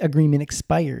lease agreement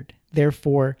expired.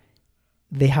 Therefore,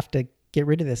 they have to get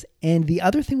rid of this. And the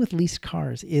other thing with leased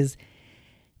cars is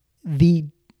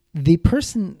the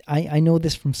person, I know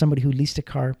this from somebody who leased a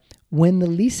car, when the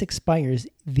lease expires,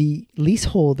 the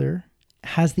leaseholder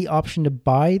has the option to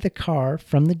buy the car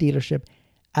from the dealership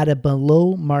at a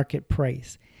below market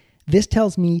price. This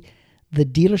tells me the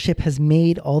dealership has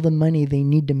made all the money they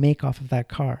need to make off of that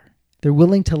car. They're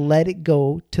willing to let it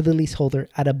go to the leaseholder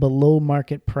at a below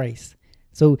market price.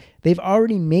 So they've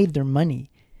already made their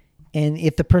money. And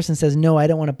if the person says, no, I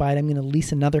don't want to buy it, I'm going to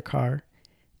lease another car,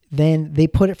 then they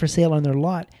put it for sale on their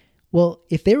lot. Well,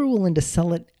 if they were willing to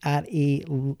sell it at a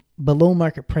below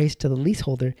market price to the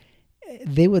leaseholder,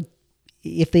 they would,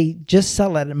 if they just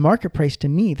sell it at a market price to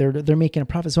me, they're making a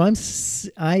profit. So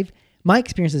my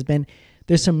experience has been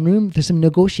there's some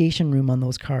negotiation room on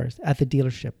those cars at the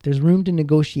dealership. There's room to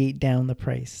negotiate down the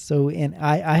price. So, and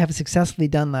I have successfully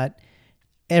done that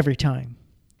every time.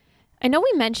 I know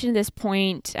we mentioned this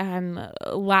point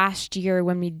last year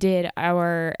when we did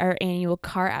our annual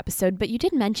car episode, but you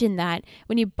did mention that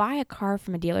when you buy a car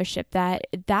from a dealership, that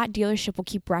dealership will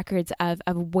keep records of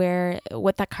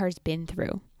what that car's been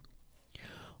through.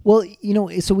 Well,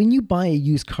 so when you buy a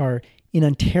used car in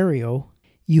Ontario,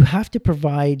 you have to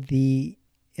provide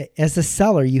as a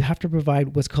seller, you have to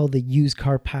provide what's called the used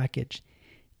car package.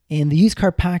 And the used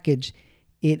car package,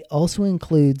 it also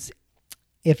includes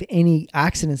if any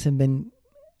accidents have been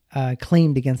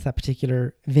claimed against that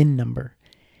particular VIN number.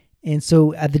 And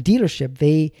so at the dealership,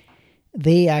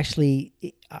 they actually,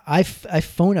 I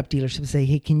phone up dealerships and say,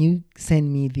 hey, can you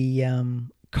send me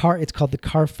the car? It's called the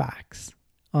Carfax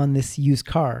on this used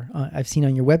car I've seen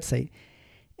on your website.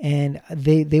 And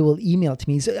they will email it to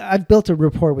me. So I've built a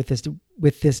rapport with this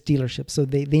dealership, so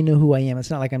they know who I am.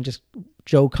 It's not like I'm just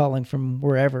Joe calling from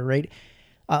wherever, right?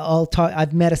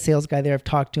 I've met a sales guy there. I've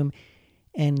talked to him.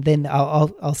 And then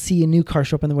I'll see a new car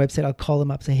show up on the website. I'll call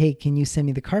them up, say, hey, can you send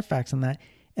me the Carfax on that?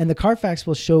 And the Carfax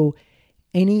will show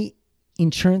any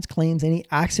insurance claims, any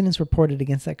accidents reported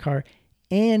against that car,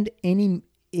 and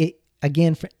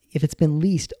if it's been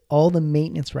leased, all the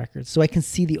maintenance records. So I can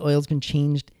see the oil's been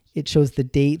changed. It shows the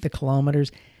date, the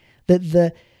kilometers.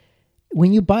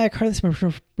 when you buy a car that's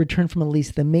been returned from a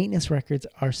lease, the maintenance records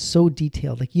are so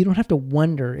detailed. Like, you don't have to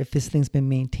wonder if this thing's been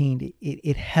maintained.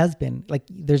 It has been. Like,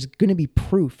 there's going to be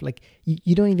proof. Like,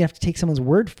 you don't even have to take someone's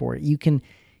word for it. You can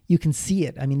see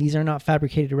it. I mean, these are not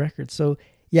fabricated records. So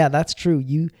yeah, that's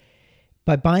true.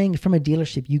 By buying from a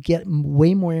dealership, you get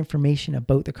way more information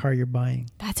about the car you're buying.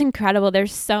 That's incredible.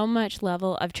 There's so much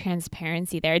level of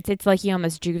transparency there. It's like you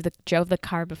almost drove the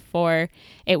car before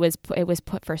it was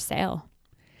put for sale.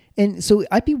 And so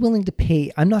I'd be willing to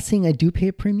pay, I'm not saying I do pay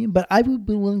a premium, but I would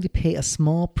be willing to pay a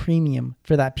small premium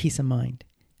for that peace of mind.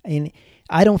 And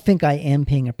I don't think I am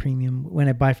paying a premium when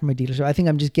I buy from a dealership. I think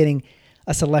I'm just getting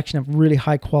a selection of really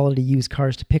high quality used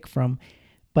cars to pick from.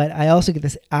 But I also get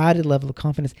this added level of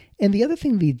confidence. And the other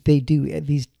thing they do at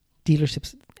these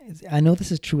dealerships, I know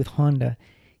this is true with Honda,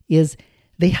 is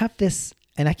they have this,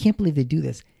 and I can't believe they do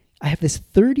this, I have this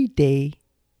 30-day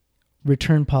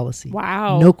return policy.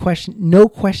 Wow. No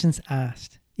questions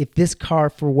asked. If this car,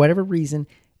 for whatever reason,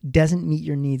 doesn't meet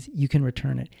your needs, you can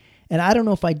return it. And I don't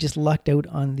know if I just lucked out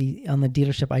on the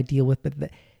dealership I deal with,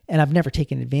 and I've never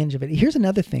taken advantage of it. Here's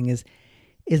another thing is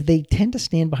they tend to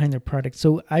stand behind their product.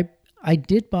 So I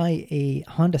did buy a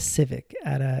Honda Civic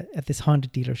at this Honda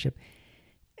dealership.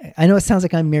 I know it sounds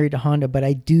like I'm married to Honda, but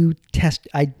every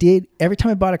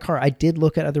time I bought a car, I did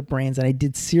look at other brands, and I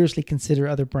did seriously consider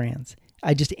other brands.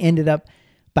 I just ended up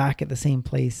back at the same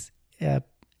place. And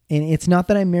it's not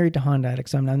that I'm married to Honda,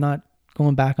 Alex, so I'm not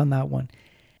going back on that one.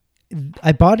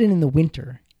 I bought it in the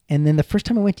winter, and then the first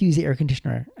time I went to use the air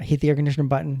conditioner, I hit the air conditioner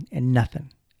button and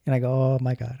nothing. And I go, oh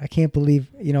my God, I can't believe,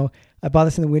 I bought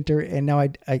this in the winter, and now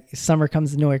summer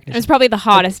comes, no air conditioner. It was probably the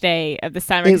hottest day of the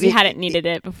summer because you hadn't needed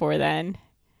it before then.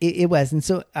 It was. And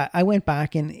so I went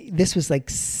back, and this was like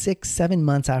 6-7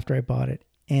 months after I bought it.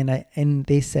 And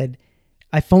they said,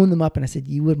 I phoned them up and I said,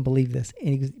 you wouldn't believe this. And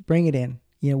he goes, bring it in.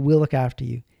 We'll look after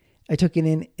you. I took it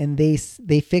in, and they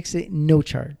fixed it, no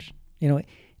charge.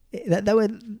 That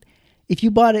would, if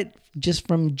you bought it just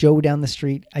from Joe down the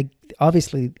street,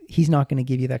 obviously he's not going to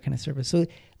give you that kind of service. So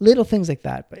little things like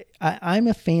that. But I'm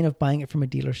a fan of buying it from a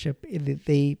dealership.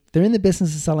 They're in the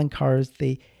business of selling cars.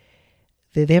 They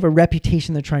have a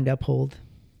reputation they're trying to uphold.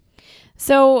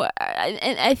 So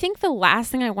I think the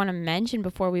last thing I want to mention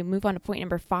before we move on to point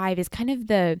number 5 is kind of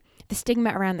the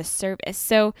stigma around the service.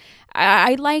 So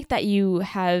I like that you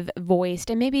have voiced,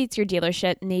 and maybe it's your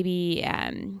dealership, maybe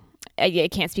I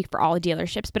can't speak for all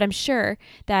dealerships, but I'm sure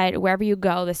that wherever you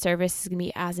go, the service is going to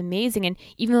be as amazing. And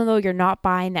even though you're not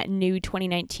buying that new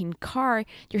 2019 car,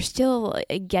 you're still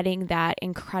getting that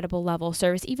incredible level of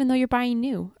service, even though you're buying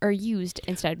new or used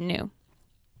instead of new.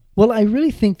 Well, I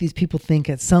really think these people think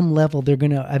at some level they're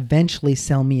going to eventually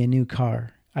sell me a new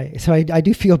car. So I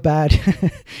do feel bad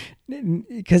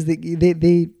because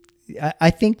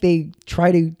I think they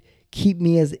try to keep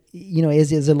me as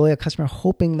a loyal customer,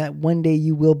 hoping that one day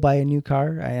you will buy a new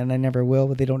car, and I never will,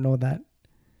 but they don't know that.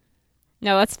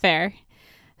 No, that's fair.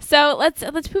 So let's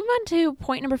move on to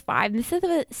point number 5. This is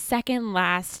the second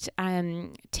last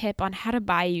tip on how to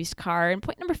buy a used car. And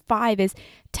point number 5 is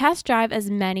test drive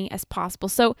as many as possible.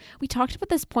 So we talked about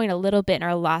this point a little bit in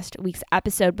our last week's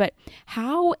episode, but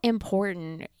how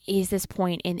important is this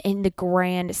point in the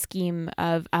grand scheme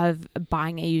of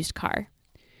buying a used car?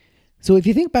 So if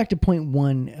you think back to point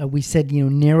 1, we said,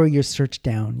 narrow your search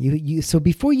down. So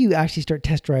before you actually start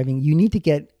test driving, you need to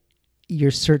get your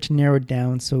search narrowed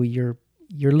down. So you're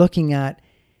looking at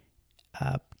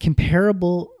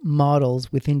comparable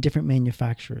models within different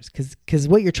manufacturers, because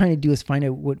what you're trying to do is find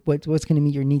out what's going to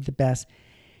meet your need the best.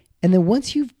 And then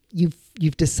once you've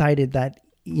decided that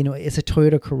it's a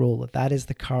Toyota Corolla, that is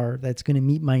the car that's going to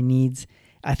meet my needs,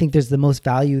 I think there's the most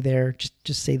value there.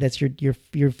 Just say that's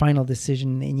your final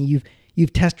decision, and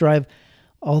you've test drive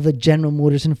all the General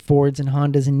Motors and Fords and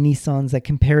Hondas and Nissans that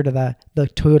compare to the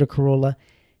Toyota Corolla.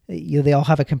 They all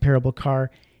have a comparable car,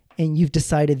 and you've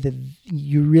decided that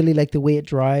you really like the way it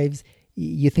drives.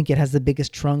 You think it has the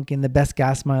biggest trunk and the best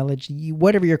gas mileage.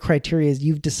 Whatever your criteria is,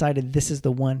 you've decided this is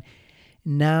the one.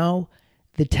 Now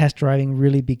the test driving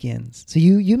really begins. So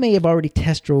you may have already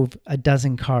test drove a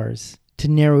dozen cars to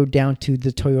narrow down to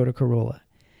the Toyota Corolla.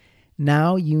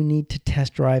 Now you need to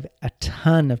test drive a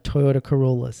ton of Toyota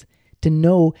Corollas to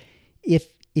know if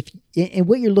and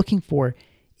what you're looking for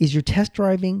is you're test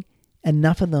driving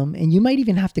enough of them, and you might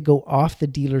even have to go off the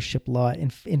dealership lot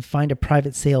and find a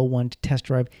private sale one to test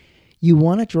drive. You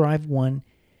want to drive one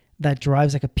that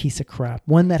drives like a piece of crap,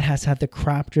 one that has had the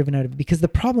crap driven out of it, because the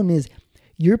problem is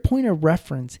your point of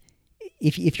reference,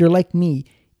 if you're like me,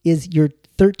 is your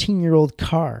 13-year-old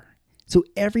car. So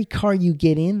every car you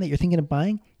get in that you're thinking of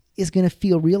buying is going to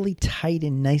feel really tight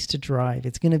and nice to drive.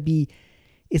 It's going to be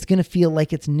it's going to feel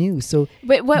like it's new. So,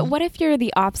 but what if you're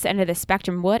the opposite end of the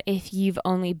spectrum? What if you've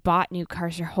only bought new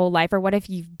cars your whole life, or what if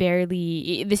you've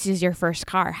this is your first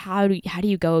car? How do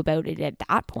you go about it at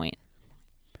that point?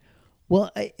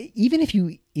 Well, even if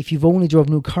you've only drove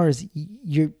new cars,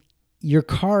 your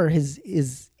car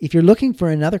is if you're looking for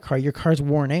another car, your car's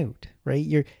worn out, right?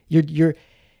 You're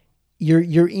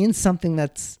in something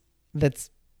that's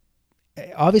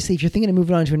obviously, if you're thinking of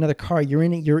moving on to another car, you're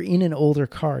in an older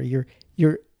car. You're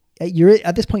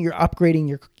at this point, you're upgrading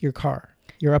your car.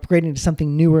 You're upgrading to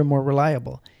something newer and more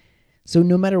reliable. So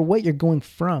no matter what you're going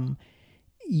from,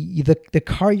 the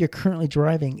car you're currently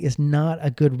driving is not a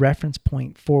good reference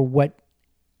point for what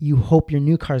you hope your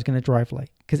new car is going to drive like,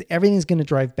 because everything's going to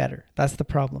drive better. That's the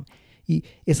problem.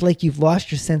 It's like you've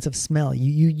lost your sense of smell.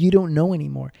 You don't know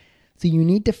anymore. So you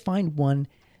need to find one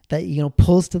that,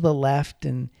 pulls to the left,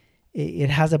 and it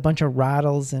has a bunch of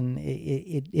rattles, and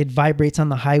it vibrates on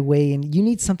the highway, and you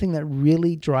need something that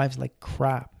really drives like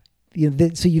crap. Again,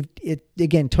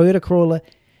 Toyota Corolla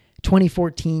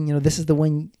 2014, this is the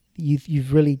one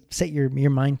you've really set your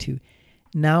mind to.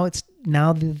 Now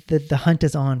the hunt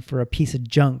is on for a piece of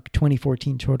junk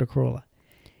 2014 Toyota Corolla.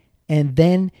 And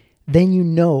then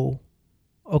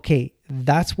okay,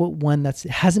 that's what one that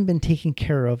hasn't been taken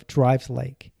care of drives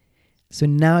like. So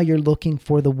now you're looking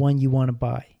for the one you want to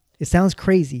buy. It sounds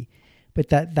crazy, but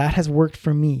that has worked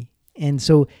for me. And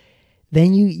so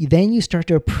then you start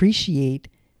to appreciate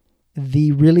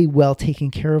the really well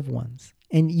taken care of ones.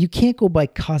 And you can't go by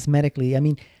cosmetically. I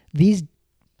mean, these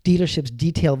dealerships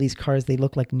detail these cars, they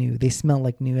look like new, they smell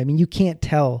like new. I mean, you can't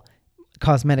tell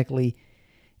cosmetically.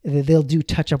 They'll do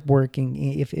touch-up work, and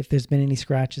if there's been any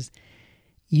scratches.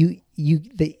 To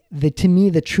me,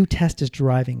 the true test is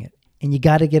driving it, and you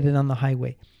got to get it on the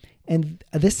highway. And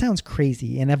this sounds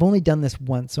crazy, and I've only done this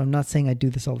once, so I'm not saying I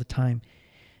do this all the time.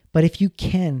 But if you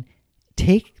can,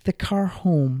 take the car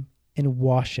home and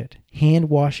wash it, hand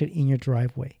wash it in your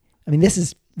driveway. I mean, this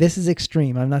is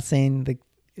extreme. I'm not saying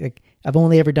I've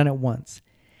only ever done it once.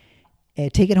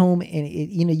 Take it home, and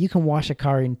you can wash a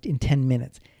car in 10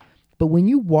 minutes. But when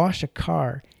you wash a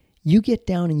car, you get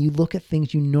down and you look at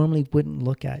things you normally wouldn't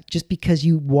look at, just because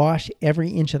you wash every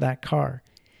inch of that car.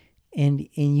 And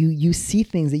you see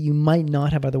things that you might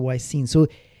not have otherwise seen. So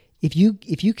if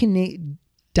you can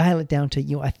dial it down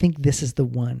to, I think this is the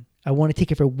one. I want to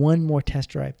take it for one more test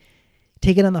drive.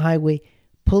 Take it on the highway,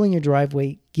 pull in your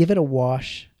driveway, give it a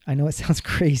wash. I know it sounds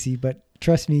crazy, but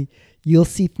trust me, you'll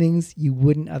see things you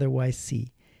wouldn't otherwise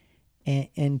see.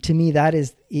 And to me, that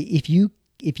is, if you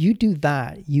do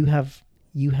that, you have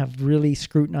really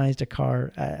scrutinized a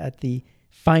car at the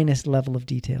finest level of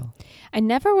detail. I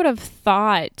never would have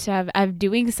thought of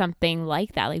doing something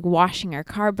like that, like washing our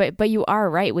car. But you are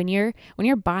right. When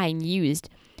you're buying used,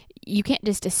 you can't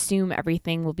just assume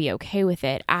everything will be okay with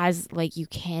it, as like you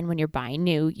can when you're buying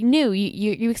new.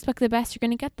 You expect the best, you're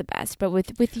going to get the best. But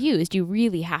with used, you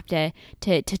really have to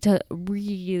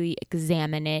really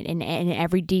examine it and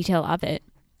every detail of it.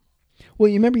 Well,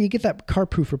 you remember, you get that car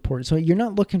proof report. So you're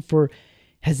not looking for,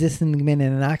 has this thing been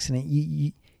in an accident?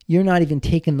 You're not even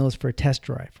taking those for a test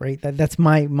drive, right? That's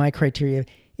my criteria.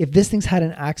 If this thing's had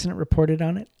an accident reported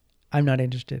on it, I'm not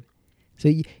interested.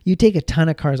 So you take a ton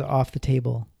of cars off the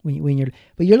table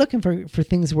but you're looking for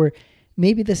things where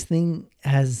maybe this thing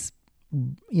has,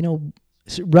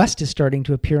 rust is starting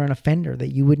to appear on a fender that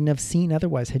you wouldn't have seen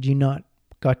otherwise had you not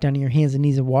got down on your hands and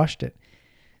knees and washed it.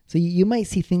 So you might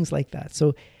see things like that.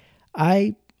 So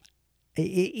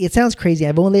it sounds crazy.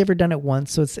 I've only ever done it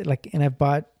once. So it's like, and I've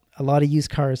bought a lot of used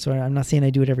cars. So I'm not saying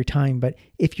I do it every time, but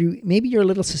maybe you're a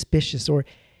little suspicious, or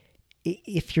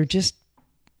if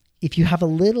you have a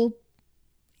little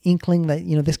inkling that,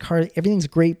 this car, everything's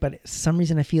great, but for some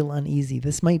reason I feel uneasy,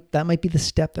 that might be the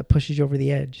step that pushes you over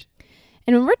the edge.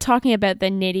 And when we're talking about the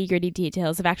nitty-gritty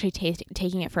details of actually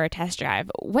taking it for a test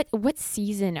drive, what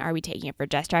season are we taking it for a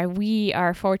test drive? We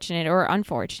are fortunate or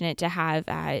unfortunate to have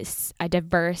a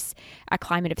diverse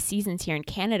climate of seasons here in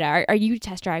Canada. Are you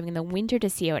test driving in the winter to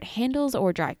see how it handles,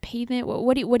 or drive pavement?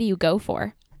 What do you go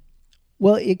for?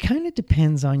 Well, it kind of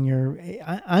depends on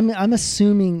I'm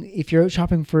assuming if you're out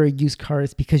shopping for a used car,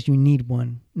 it's because you need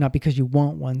one, not because you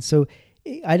want one. So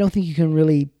I don't think you can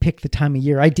really pick the time of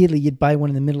year. Ideally, you'd buy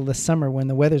one in the middle of the summer when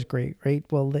the weather's great, right?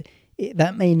 Well,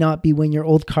 that may not be when your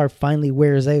old car finally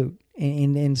wears out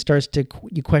and starts to,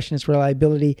 you question its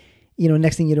reliability.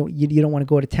 Next thing you don't want to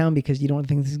go out of town because you don't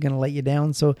think this is going to let you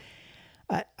down. So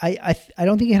I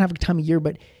don't think you can have a time of year,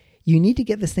 but you need to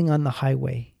get this thing on the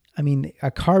highway. I mean,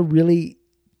 a car really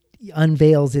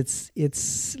unveils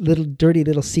its little dirty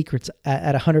little secrets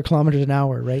at 100 kilometers an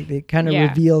hour, right? It kind of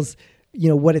reveals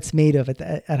what it's made of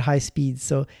at high speeds.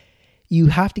 So you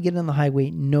have to get on the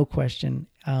highway, no question.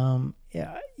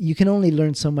 Yeah, you can only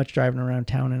learn so much driving around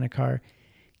town in a car.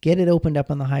 Get it opened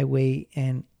up on the highway,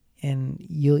 and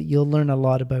you'll learn a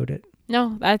lot about it.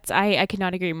 No, I could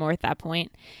not agree more with that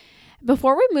point.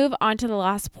 Before we move on to the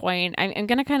last point, I'm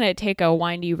going to kind of take a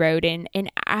windy road and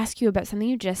ask you about something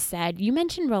you just said. You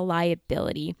mentioned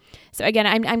reliability. So again,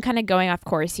 I'm kind of going off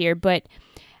course here, but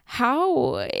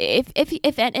how,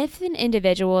 if an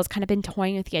individual has kind of been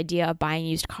toying with the idea of buying a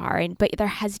used car, but they're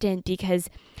hesitant because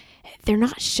they're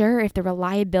not sure if the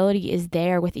reliability is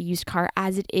there with a used car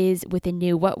as it is with a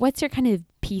new, what's your kind of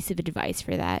piece of advice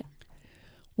for that?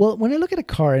 Well, when I look at a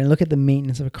car and look at the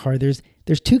maintenance of a car, there's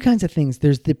two kinds of things.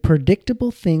 There's the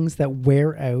predictable things that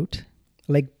wear out,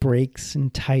 like brakes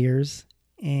and tires,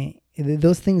 and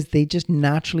those things, they just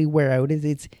naturally wear out.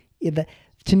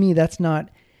 To me, that's not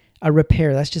a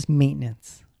repair. That's just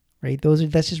maintenance, right?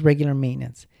 That's just regular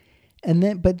maintenance.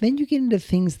 But then you get into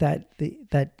things that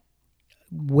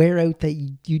wear out that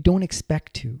you don't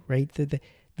expect to, right?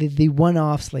 The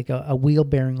one-offs, like a wheel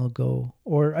bearing will go,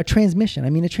 or a transmission. I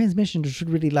mean, a transmission should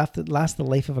really last the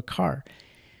life of a car.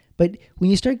 But when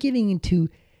you start getting into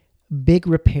big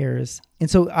repairs,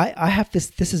 and so I have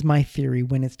this is my theory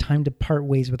when it's time to part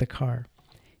ways with a car,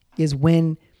 is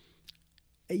when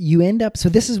you end up, so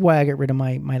this is why I got rid of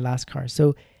my last car.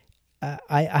 So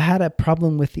I had a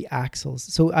problem with the axles.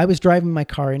 So I was driving my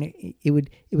car, and it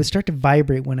would start to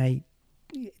vibrate when I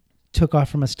took off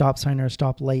from a stop sign or a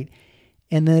stop light.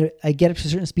 And then I get up to a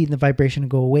certain speed and the vibration would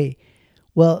go away.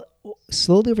 Well,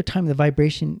 slowly over time, the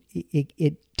vibration,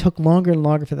 it took longer and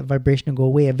longer for the vibration to go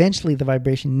away. Eventually, the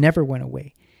vibration never went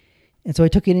away. And so I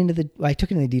took it into the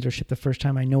dealership the first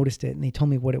time I noticed it, and they told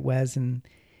me what it was. And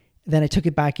then I took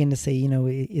it back in to say,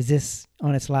 is this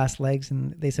on its last legs?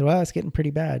 And they said, well, it's getting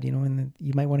pretty bad, and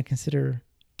you might want to consider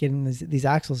getting these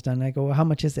axles done. And I go, well, how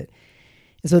much is it?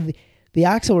 And so the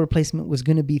axle replacement was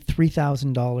going to be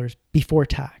 $3,000 before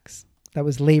tax. That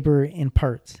was labor and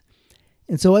parts.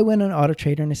 And so I went on Auto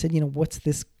Trader and I said, what's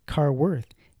this car worth?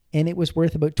 And it was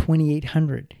worth about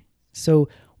 $2,800. So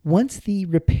once the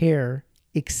repair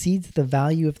exceeds the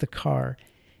value of the car,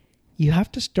 you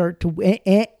have to start to,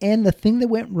 and the thing that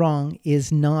went wrong is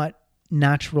not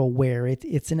natural wear.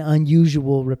 It's an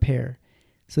unusual repair.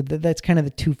 So that's kind of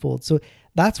the twofold. So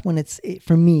that's when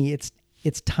for me,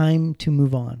 it's time to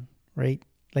move on, right?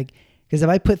 Like, because if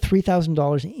I put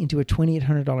 $3,000 into a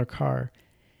 $2,800 car,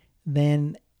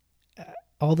 then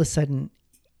all of a sudden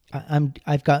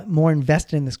I've got more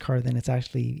invested in this car than it's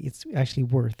actually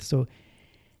worth. So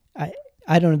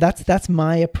I don't know. That's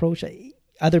my approach.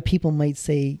 Other people might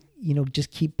say,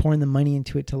 just keep pouring the money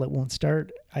into it till it won't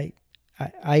start.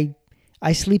 I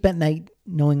sleep at night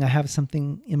knowing I have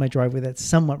something in my driveway that's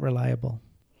somewhat reliable.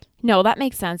 No, that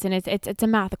makes sense, and it's a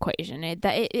math equation.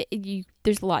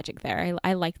 There's logic there.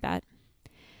 I like that.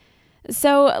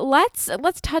 So let's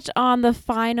touch on the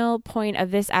final point of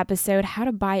this episode: how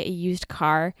to buy a used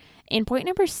car. And point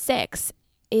number 6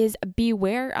 is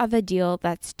beware of a deal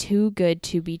that's too good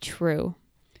to be true.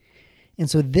 And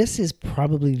so this is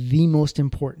probably the most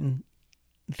important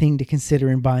thing to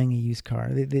consider in buying a used car.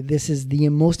 This is the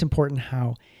most important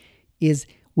how is.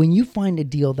 When you find a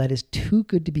deal that is too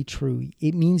good to be true,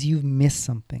 it means you've missed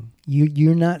something.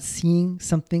 You're not seeing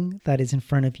something that is in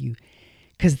front of you.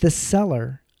 Because the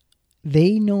seller,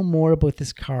 they know more about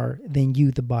this car than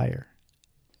you, the buyer.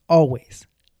 Always.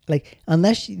 Like,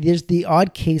 unless there's the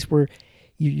odd case where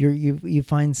you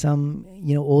find some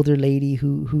older lady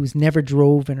who's never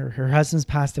drove and her husband's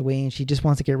passed away and she just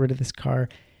wants to get rid of this car.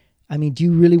 I mean, do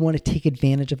you really want to take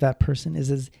advantage of that person?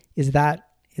 Is that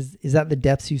the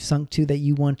depths you sunk to, that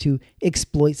you want to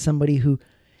exploit somebody who...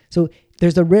 So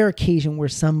there's a rare occasion where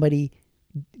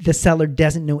the seller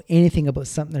doesn't know anything about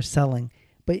something they're selling,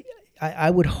 but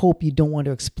I would hope you don't want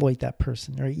to exploit that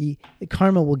person, or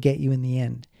karma will get you in the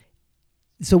end.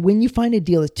 So when you find a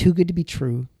deal that's too good to be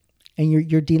true, and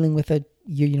you're dealing with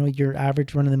your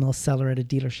average run-of-the-mill seller at a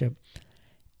dealership,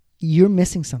 you're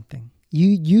missing something.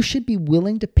 You should be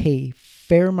willing to pay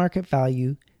fair market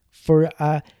value for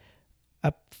a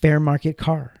fair market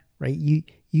car, right?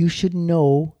 You should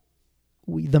know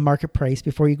the market price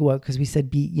before you go out, because we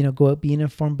said go out, be an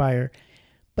informed buyer,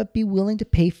 but be willing to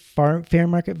pay fair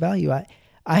market value.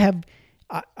 I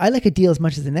like a deal as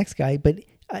much as the next guy, but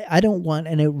I don't want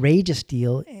an outrageous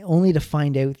deal only to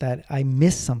find out that I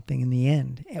missed something in the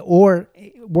end, or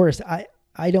worse,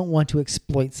 I don't want to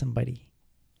exploit somebody.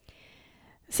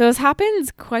 So this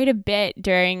happens quite a bit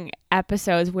during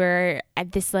episodes where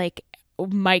at this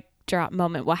mic drop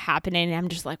moment will happen, and I'm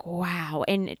just like, wow.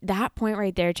 And that point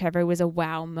right there, Trevor, was a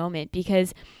wow moment,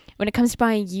 because when it comes to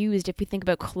buying used, if we think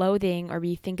about clothing or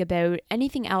we think about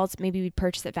anything else, maybe we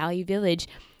purchase at Value Village,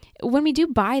 when we do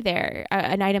buy there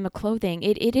an item of clothing,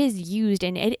 it is used,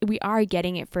 and we are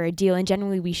getting it for a deal. And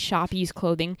generally we shop used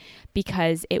clothing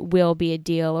because it will be a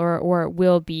deal or it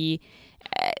will be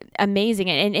amazing.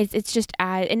 And it's just,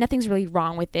 and nothing's really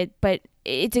wrong with it, but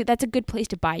that's a good place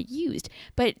to buy used.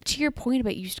 But to your point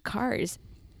about used cars,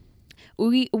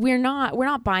 we're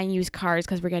not buying used cars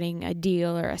because we're getting a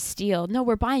deal or a steal. No,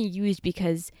 we're buying used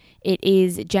because it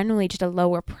is generally just a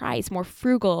lower price, more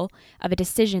frugal of a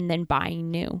decision than buying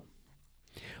new.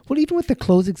 Well, even with the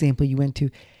clothes example you went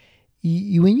to,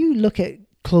 when you look at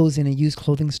clothes in a used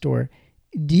clothing store,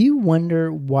 do you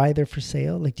wonder why they're for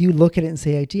sale? Like, do you look at it and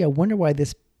say, gee, I wonder why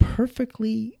this perfect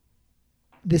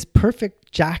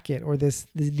jacket or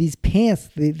these pants,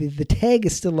 the tag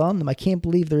is still on them. I can't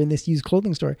believe they're in this used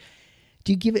clothing store.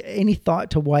 Do you give it any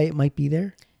thought to why it might be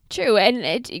there? True.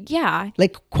 And yeah.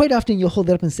 Like, quite often you'll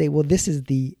hold it up and say, well, this is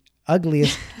the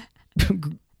ugliest,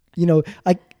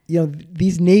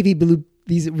 these navy blue,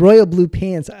 these royal blue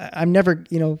pants. I'm never,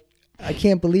 I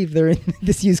can't believe they're in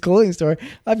this used clothing store.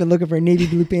 I've been looking for navy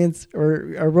blue pants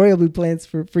or royal blue pants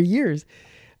for years.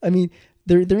 I mean,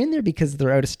 they're in there because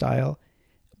they're out of style,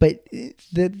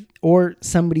 or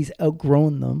somebody's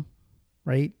outgrown them,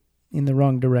 right? In the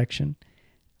wrong direction.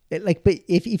 But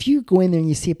if you go in there and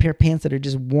you see a pair of pants that are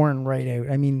just worn right out,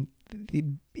 I mean,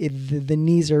 the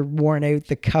knees are worn out,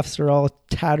 the cuffs are all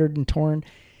tattered and torn.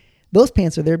 Those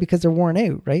pants are there because they're worn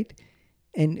out, right?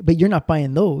 But you're not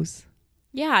buying those.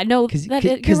 Yeah, no,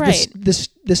 you're right.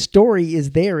 The story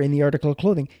is there in the article of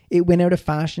clothing. It went out of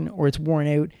fashion or it's worn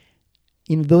out.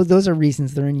 Those are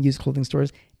reasons they're in used clothing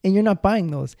stores, and you're not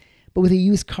buying those. But with a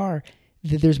used car,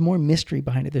 there's more mystery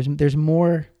behind it. There's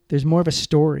more of a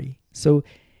story. So,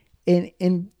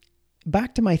 and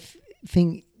back to my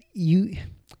thing, you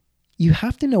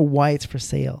have to know why it's for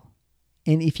sale.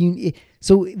 And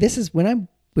so this is when I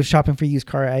was shopping for a used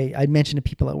car, I mentioned to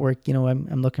people at work,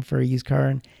 I'm looking for a used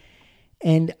car,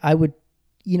 and I would,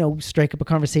 strike up a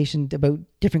conversation about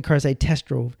different cars I test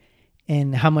drove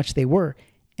and how much they were.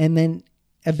 And then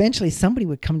eventually somebody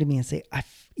would come to me and say,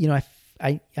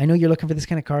 I know you're looking for this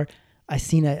kind of car. I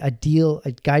seen a deal,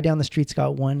 a guy down the street's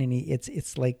got one, and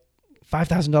it's like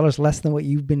 $5,000 less than what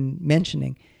you've been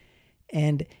mentioning.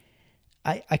 And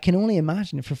I can only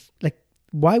imagine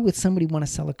why would somebody want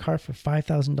to sell a car for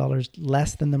 $5,000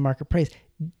 less than the market price?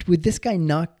 Would this guy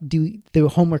not do the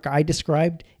homework I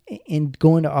described and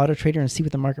go into Auto Trader and see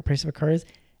what the market price of a car is?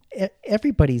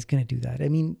 Everybody's going to do that. I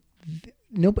mean,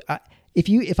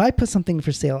 if I put something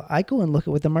for sale, I go and look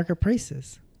at what the market price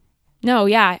is. No,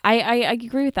 yeah, I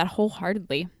agree with that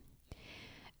wholeheartedly.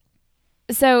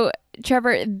 So,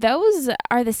 Trevor, those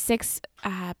are the 6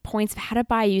 points of how to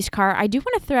buy a used car. I do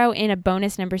want to throw in a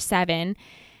bonus number 7.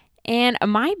 And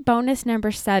my bonus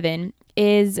number 7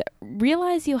 is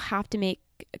realize you'll have to make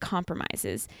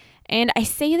compromises. And I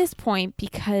say this point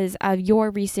because of your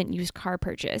recent used car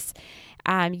purchase.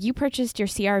 You purchased your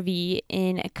CR-V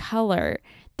in a color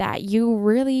that you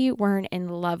really weren't in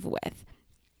love with.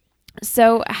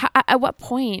 So at what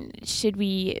point should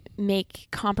we make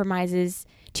compromises,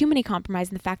 too many compromises,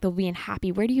 in the fact that we'll be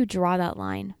unhappy? Where do you draw that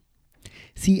line?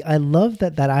 See, I love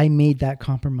that I made that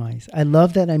compromise. I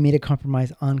love that I made a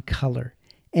compromise on color.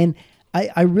 And I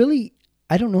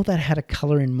don't know that I had a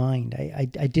color in mind. I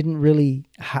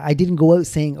didn't go out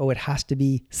saying, it has to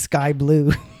be sky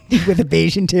blue with a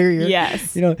beige interior.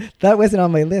 Yes. That wasn't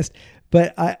on my list.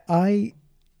 But I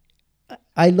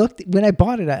looked, when I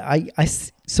bought it,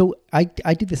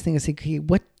 I did this thing. I said, okay,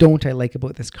 what don't I like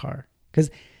about this car? Because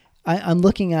I'm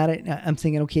looking at it and I'm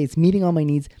thinking, okay, it's meeting all my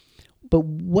needs. But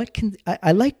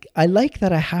I like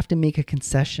that I have to make a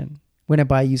concession when I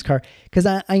buy a used car, because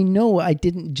I know I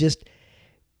didn't just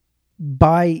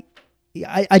buy.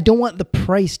 I don't want the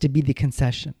price to be the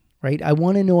concession, right? I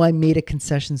want to know I made a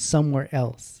concession somewhere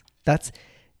else.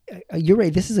 You're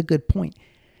right. This is a good point.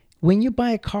 When you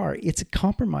buy a car, it's a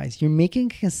compromise. You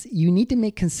need to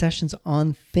make concessions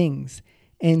on things,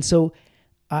 and so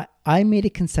I made a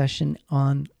concession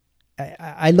on.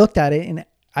 I looked at it and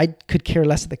I could care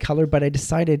less of the color, but I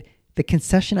decided the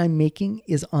concession I'm making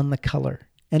is on the color.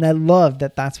 And I love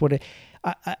that that's what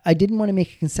I didn't want to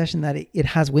make a concession that it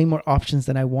has way more options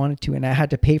than I wanted to, and I had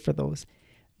to pay for those,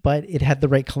 but it had the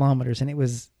right kilometers and it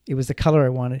was the color I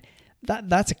wanted.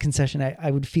 That's a concession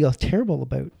I would feel terrible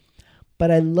about,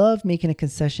 but I love making a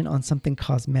concession on something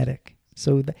cosmetic.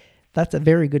 So that's a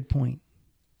very good point.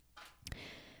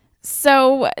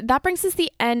 So that brings us to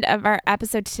the end of our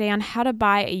episode today on how to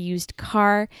buy a used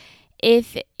car.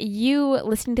 if you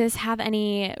listening to this have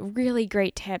any really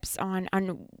great tips on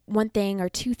one thing or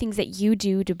two things that you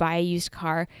do to buy a used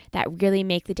car that really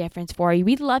make the difference for you,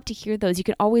 we'd love to hear those. You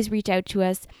can always reach out to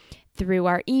us through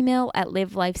our email at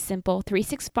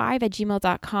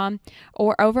livelifesimple365@gmail.com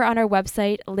or over on our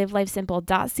website,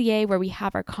 livelifesimple.ca, where we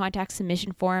have our contact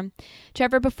submission form.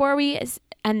 Trevor, before we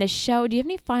end the show, do you have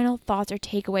any final thoughts or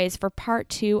takeaways for part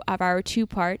 2 of our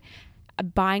 2-part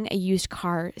buying a used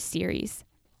car series?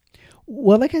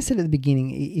 Well, like I said at the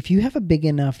beginning, if you have a big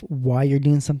enough why you're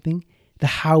doing something, the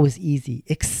how is easy,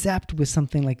 except with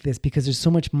something like this, because there's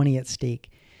so much money at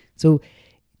stake. So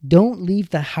don't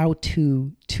leave the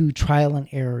how-to to trial and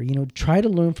error. Try to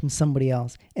learn from somebody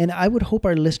else. And I would hope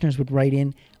our listeners would write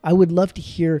in. I would love to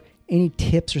hear any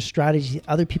tips or strategies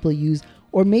other people use,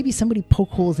 or maybe somebody poke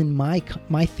holes in my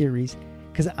theories,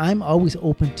 because I'm always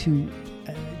open to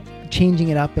changing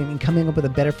it up and coming up with a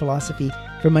better philosophy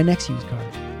for my next used car.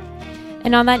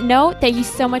 And on that note, thank you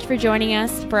so much for joining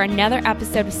us for another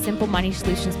episode of Simple Money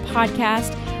Solutions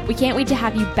podcast. We can't wait to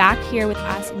have you back here with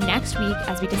us next week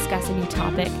as we discuss a new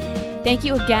topic. Thank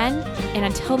you again, and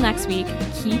until next week,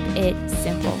 keep it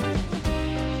simple.